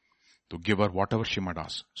oath to give her whatever she might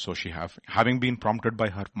ask. So she, having been prompted by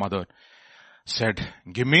her mother, said,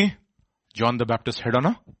 give me John the Baptist's head on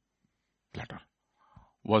a platter.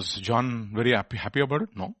 Was John very happy about it?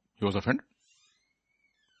 No, he was offended.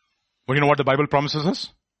 But you know what the Bible promises us?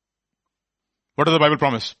 What does the Bible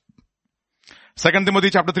promise? 2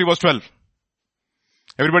 Timothy chapter 3 verse 12.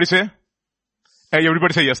 Everybody say? Hey,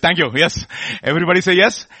 everybody say yes. Thank you. Yes. Everybody say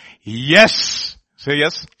yes. Yes. Say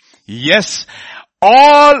yes. Yes.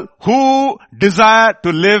 All who desire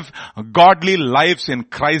to live godly lives in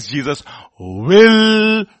Christ Jesus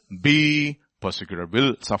will be persecuted,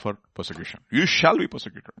 will suffer persecution. You shall be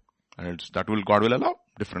persecuted. And God will allow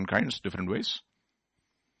different kinds, different ways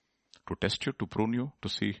to test you, to prune you, to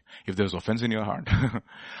see if there's offense in your heart.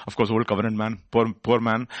 Of course, old covenant man, poor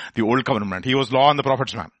man, the old covenant man, he was law and the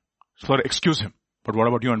prophets man. So excuse him. But what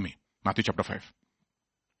about you and me? Matthew chapter 5.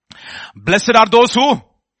 Blessed are those who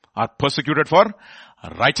are persecuted for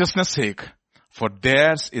righteousness' sake, for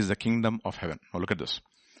theirs is the kingdom of heaven. Now look at this.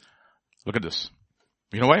 Look at this.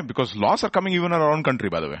 You know why? Because laws are coming even in our own country,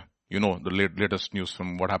 by the way. You know, the latest news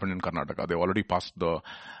from what happened in Karnataka. They already passed the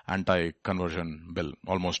anti-conversion bill.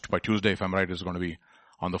 Almost by Tuesday, if I'm right, it's going to be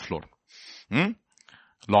on the floor.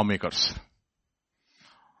 Lawmakers.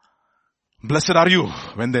 Blessed are you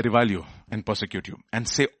when they revile you and persecute you and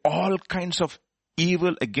say all kinds of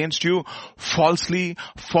evil against you falsely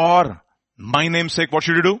for my name's sake. What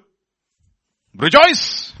should you do?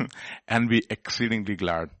 Rejoice and be exceedingly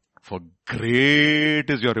glad, for great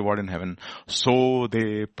is your reward in heaven. So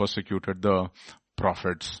they persecuted the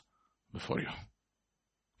prophets before you.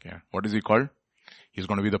 Okay. What is he called? He's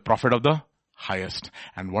going to be the prophet of the highest.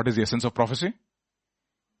 And what is the essence of prophecy?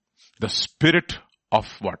 The spirit of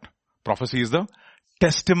what? Prophecy is the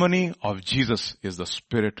testimony of Jesus, is the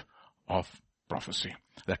spirit of prophecy.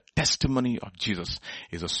 The testimony of Jesus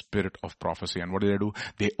is a spirit of prophecy. And what did they do?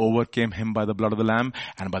 They overcame him by the blood of the Lamb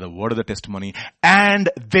and by the word of the testimony. And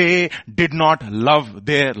they did not love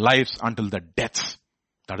their lives until the death.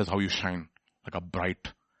 That is how you shine, like a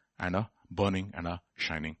bright and a burning and a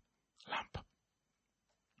shining lamp.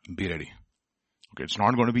 Be ready. Okay, it's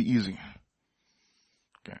not going to be easy.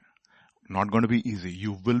 Okay. Not going to be easy.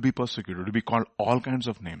 You will be persecuted. You will be called all kinds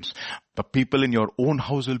of names. The people in your own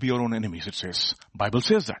house will be your own enemies, it says. Bible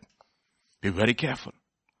says that. Be very careful.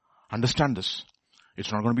 Understand this.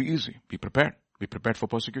 It's not going to be easy. Be prepared. Be prepared for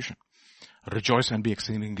persecution. Rejoice and be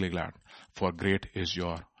exceedingly glad, for great is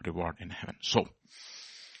your reward in heaven. So,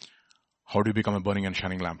 how do you become a burning and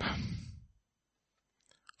shining lamp?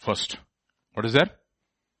 First, what is there?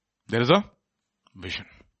 There is a vision.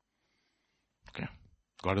 Okay.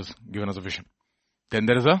 God has given us a vision. Then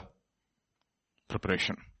there is a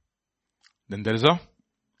preparation. Then there is a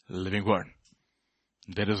living word.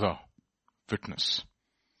 There is a witness.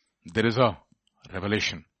 There is a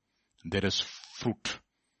revelation. There is fruit.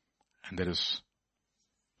 And there is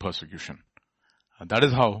persecution. And that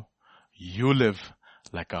is how you live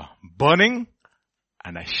like a burning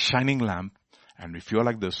and a shining lamp. And if you are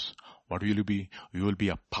like this, what will you be? You will be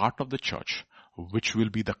a part of the church, which will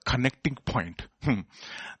be the connecting point,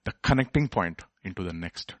 the connecting point into the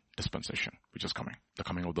next dispensation, which is coming, the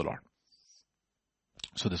coming of the Lord.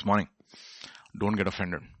 So this morning, don't get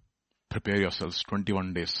offended. Prepare yourselves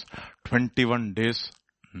 21 days. 21 days,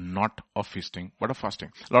 not of feasting, but of fasting.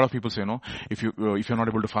 A lot of people say, no, if you're not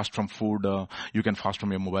able to fast from food, you can fast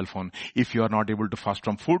from your mobile phone. If you are not able to fast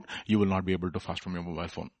from food, you will not be able to fast from your mobile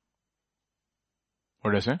phone.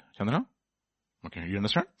 What did I say, Chandra? Okay, you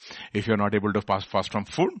understand? If you're not able to fast from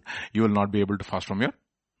food, you will not be able to fast from your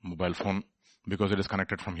mobile phone because it is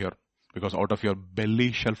connected from here. Because out of your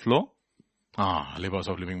belly shall flow rivers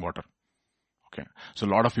of living water. Okay, so a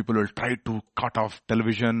lot of people will try to cut off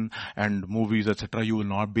television and movies, etc. You will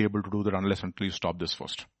not be able to do that unless until you stop this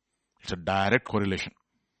first. It's a direct correlation.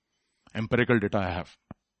 Empirical data I have.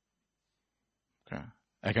 Okay,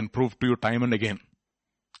 I can prove to you time and again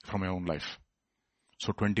from my own life.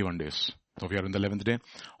 So 21 days. So we are in the 11th day.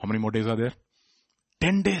 How many more days are there?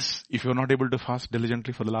 10 days. If you are not able to fast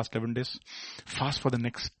diligently for the last 11 days, fast for the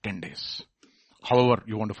next 10 days. However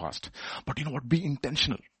you want to fast. But you know what? Be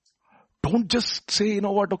intentional. Don't just say, you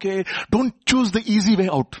know what, okay, don't choose the easy way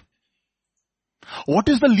out. What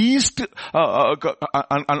is the least, what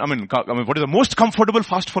is the most comfortable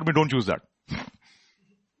fast for me? Don't choose that.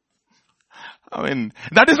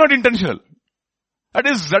 That is not intentional. That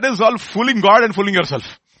is all fooling God and fooling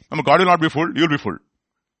yourself. God will not be fooled, you will be fooled.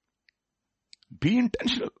 Be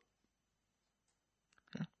intentional.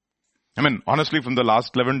 Honestly, from the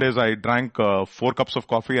last 11 days, I drank 4 cups of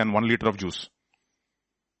coffee and 1 liter of juice.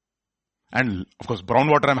 And of course, brown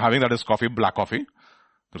water I'm having, that is coffee, black coffee.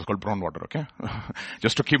 It's called brown water, okay?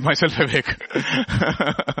 Just to keep myself awake.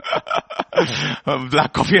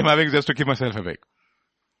 Black coffee I'm having just to keep myself awake.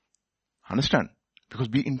 Understand? Because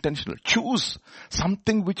be intentional. Choose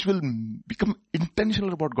something which will become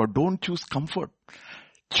intentional about God. Don't choose comfort.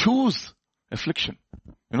 Choose affliction.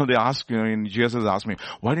 They ask, Jesus asked me,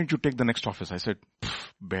 why didn't you take the next office? I said,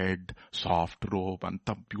 bed, soft robe, and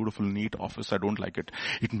the beautiful, neat office. I don't like it.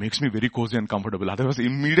 It makes me very cozy and comfortable. Otherwise,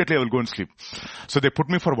 immediately I will go and sleep. So they put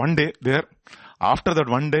me for 1 day there. After that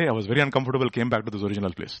 1 day, I was very uncomfortable, came back to this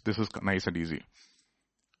original place. This is nice and easy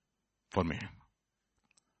for me.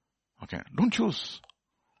 Okay. Don't choose.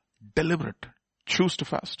 Deliberate. Choose to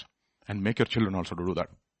fast. And make your children also to do that.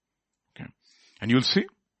 Okay. And you'll see,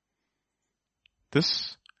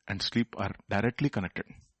 this and sleep are directly connected.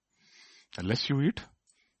 The less you eat,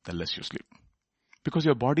 the less you sleep. Because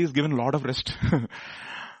your body is given a lot of rest.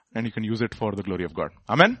 And you can use it for the glory of God.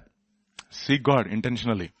 Amen? Seek God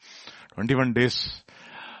intentionally. 21 days.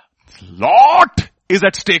 Lot is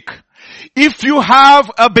at stake. If you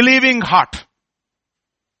have a believing heart.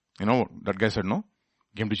 That guy said no.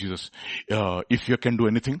 Came to Jesus. If you can do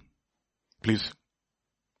anything, please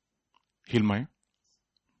heal my.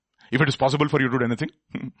 If it is possible for you to do anything,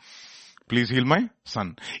 please heal my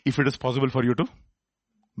son. If it is possible for you to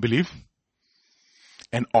believe.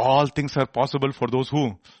 And all things are possible for those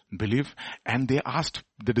who believe. And the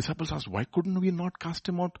disciples asked, why couldn't we not cast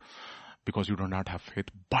him out? Because you do not have faith.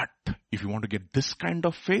 But if you want to get this kind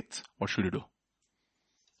of faith, what should you do?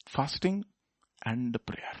 Fasting and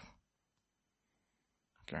prayer.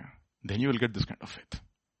 Okay. Then you will get this kind of faith.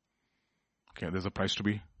 Okay. There's a price to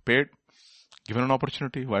be paid. Given an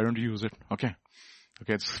opportunity, why don't you use it? Okay.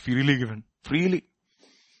 Okay, it's freely given. Freely.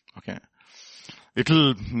 Okay.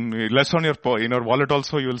 It'll less on in your wallet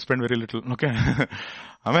also, you will spend very little. Okay.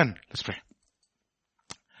 Amen. Let's pray.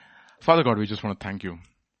 Father God, we just want to thank you.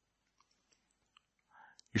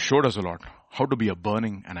 You showed us a lot how to be a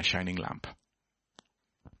burning and a shining lamp.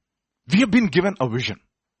 We have been given a vision.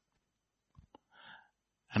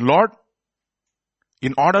 And Lord,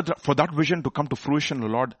 in order for that vision to come to fruition,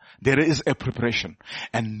 Lord, there is a preparation.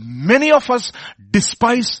 And many of us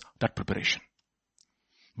despise that preparation.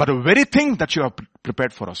 But the very thing that you have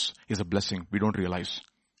prepared for us is a blessing we don't realize.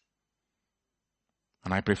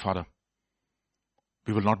 And I pray, Father,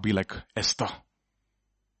 we will not be like Esther,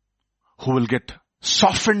 who will get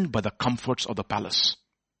softened by the comforts of the palace.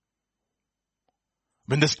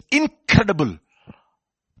 When this incredible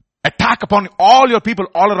attack upon all your people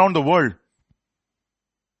all around the world,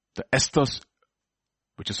 the Esthers,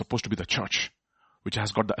 which is supposed to be the church, which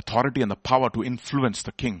has got the authority and the power to influence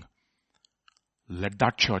the king, let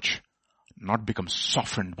that church not become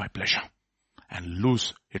softened by pleasure and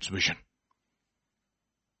lose its vision.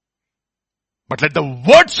 But let the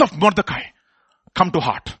words of Mordecai come to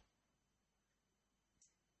heart.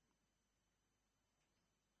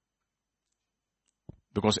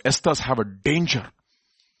 Because Esthers have a danger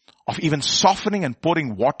of even softening and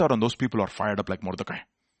pouring water on those people who are fired up like Mordecai.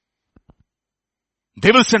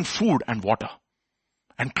 They will send food and water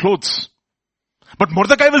and clothes. But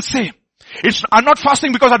Mordecai will say, I'm not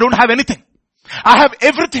fasting because I don't have anything. I have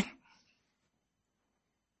everything.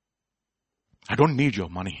 I don't need your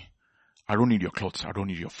money. I don't need your clothes. I don't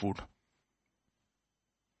need your food.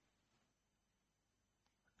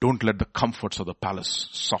 Don't let the comforts of the palace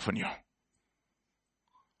soften you.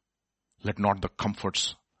 Let not the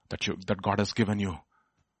comforts that God has given you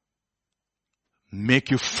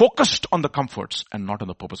make you focused on the comforts and not on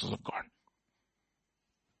the purposes of God.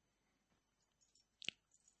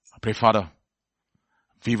 I pray, Father,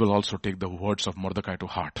 we will also take the words of Mordecai to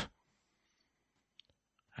heart.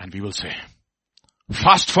 And we will say,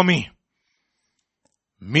 fast for me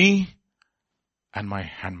and my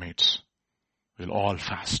handmaids will all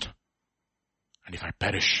fast. And if I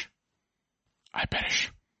perish, I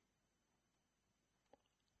perish.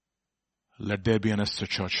 Let there be an Esther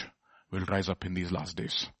church will rise up in these last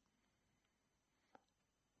days,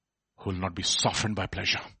 who will not be softened by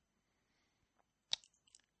pleasure.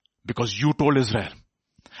 Because you told Israel,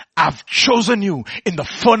 I've chosen you in the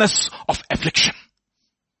furnace of affliction.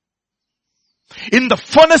 In the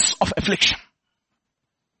furnace of affliction.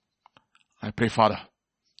 I pray, Father,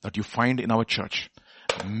 that you find in our church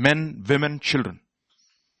men, women, children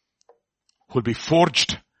who will be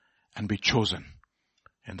forged and be chosen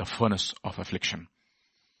in the furnace of affliction.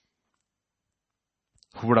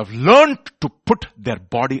 Who would have learned to put their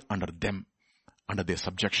body under them, under their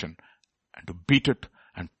subjection, and to beat it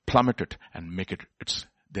and plummet it and make it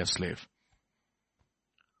their slave.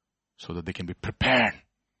 So that they can be prepared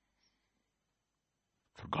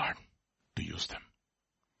for God to use them.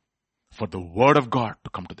 For the word of God to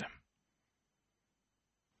come to them.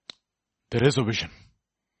 There is a vision.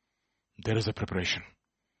 There is a preparation.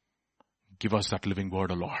 Give us that living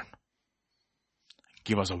word, O Lord.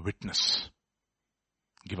 Give us a witness.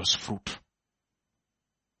 Give us fruit.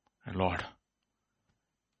 And Lord,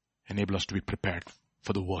 enable us to be prepared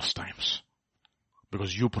for the worst times.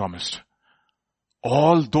 Because you promised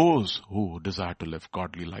all those who desire to live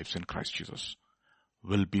godly lives in Christ Jesus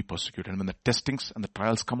will be persecuted. And when the testings and the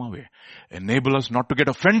trials come our way, enable us not to get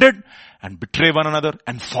offended and betray one another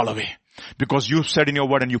and fall away. Because you said in your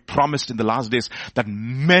word and you promised in the last days that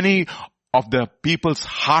many of the people's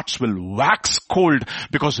hearts will wax cold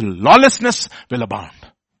because lawlessness will abound.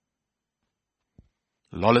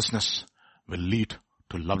 Lawlessness will lead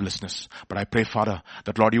to lovelessness. But I pray, Father,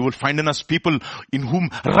 that Lord, you will find in us people in whom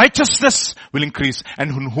righteousness will increase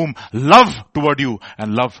and in whom love toward you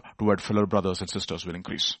and love toward fellow brothers and sisters will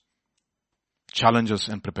increase. Challenge us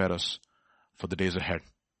and prepare us for the days ahead.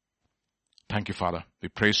 Thank you, Father. We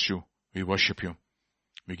praise you. We worship you.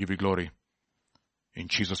 We give you glory. In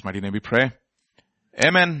Jesus' mighty name we pray.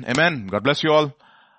 Amen. Amen. God bless you all.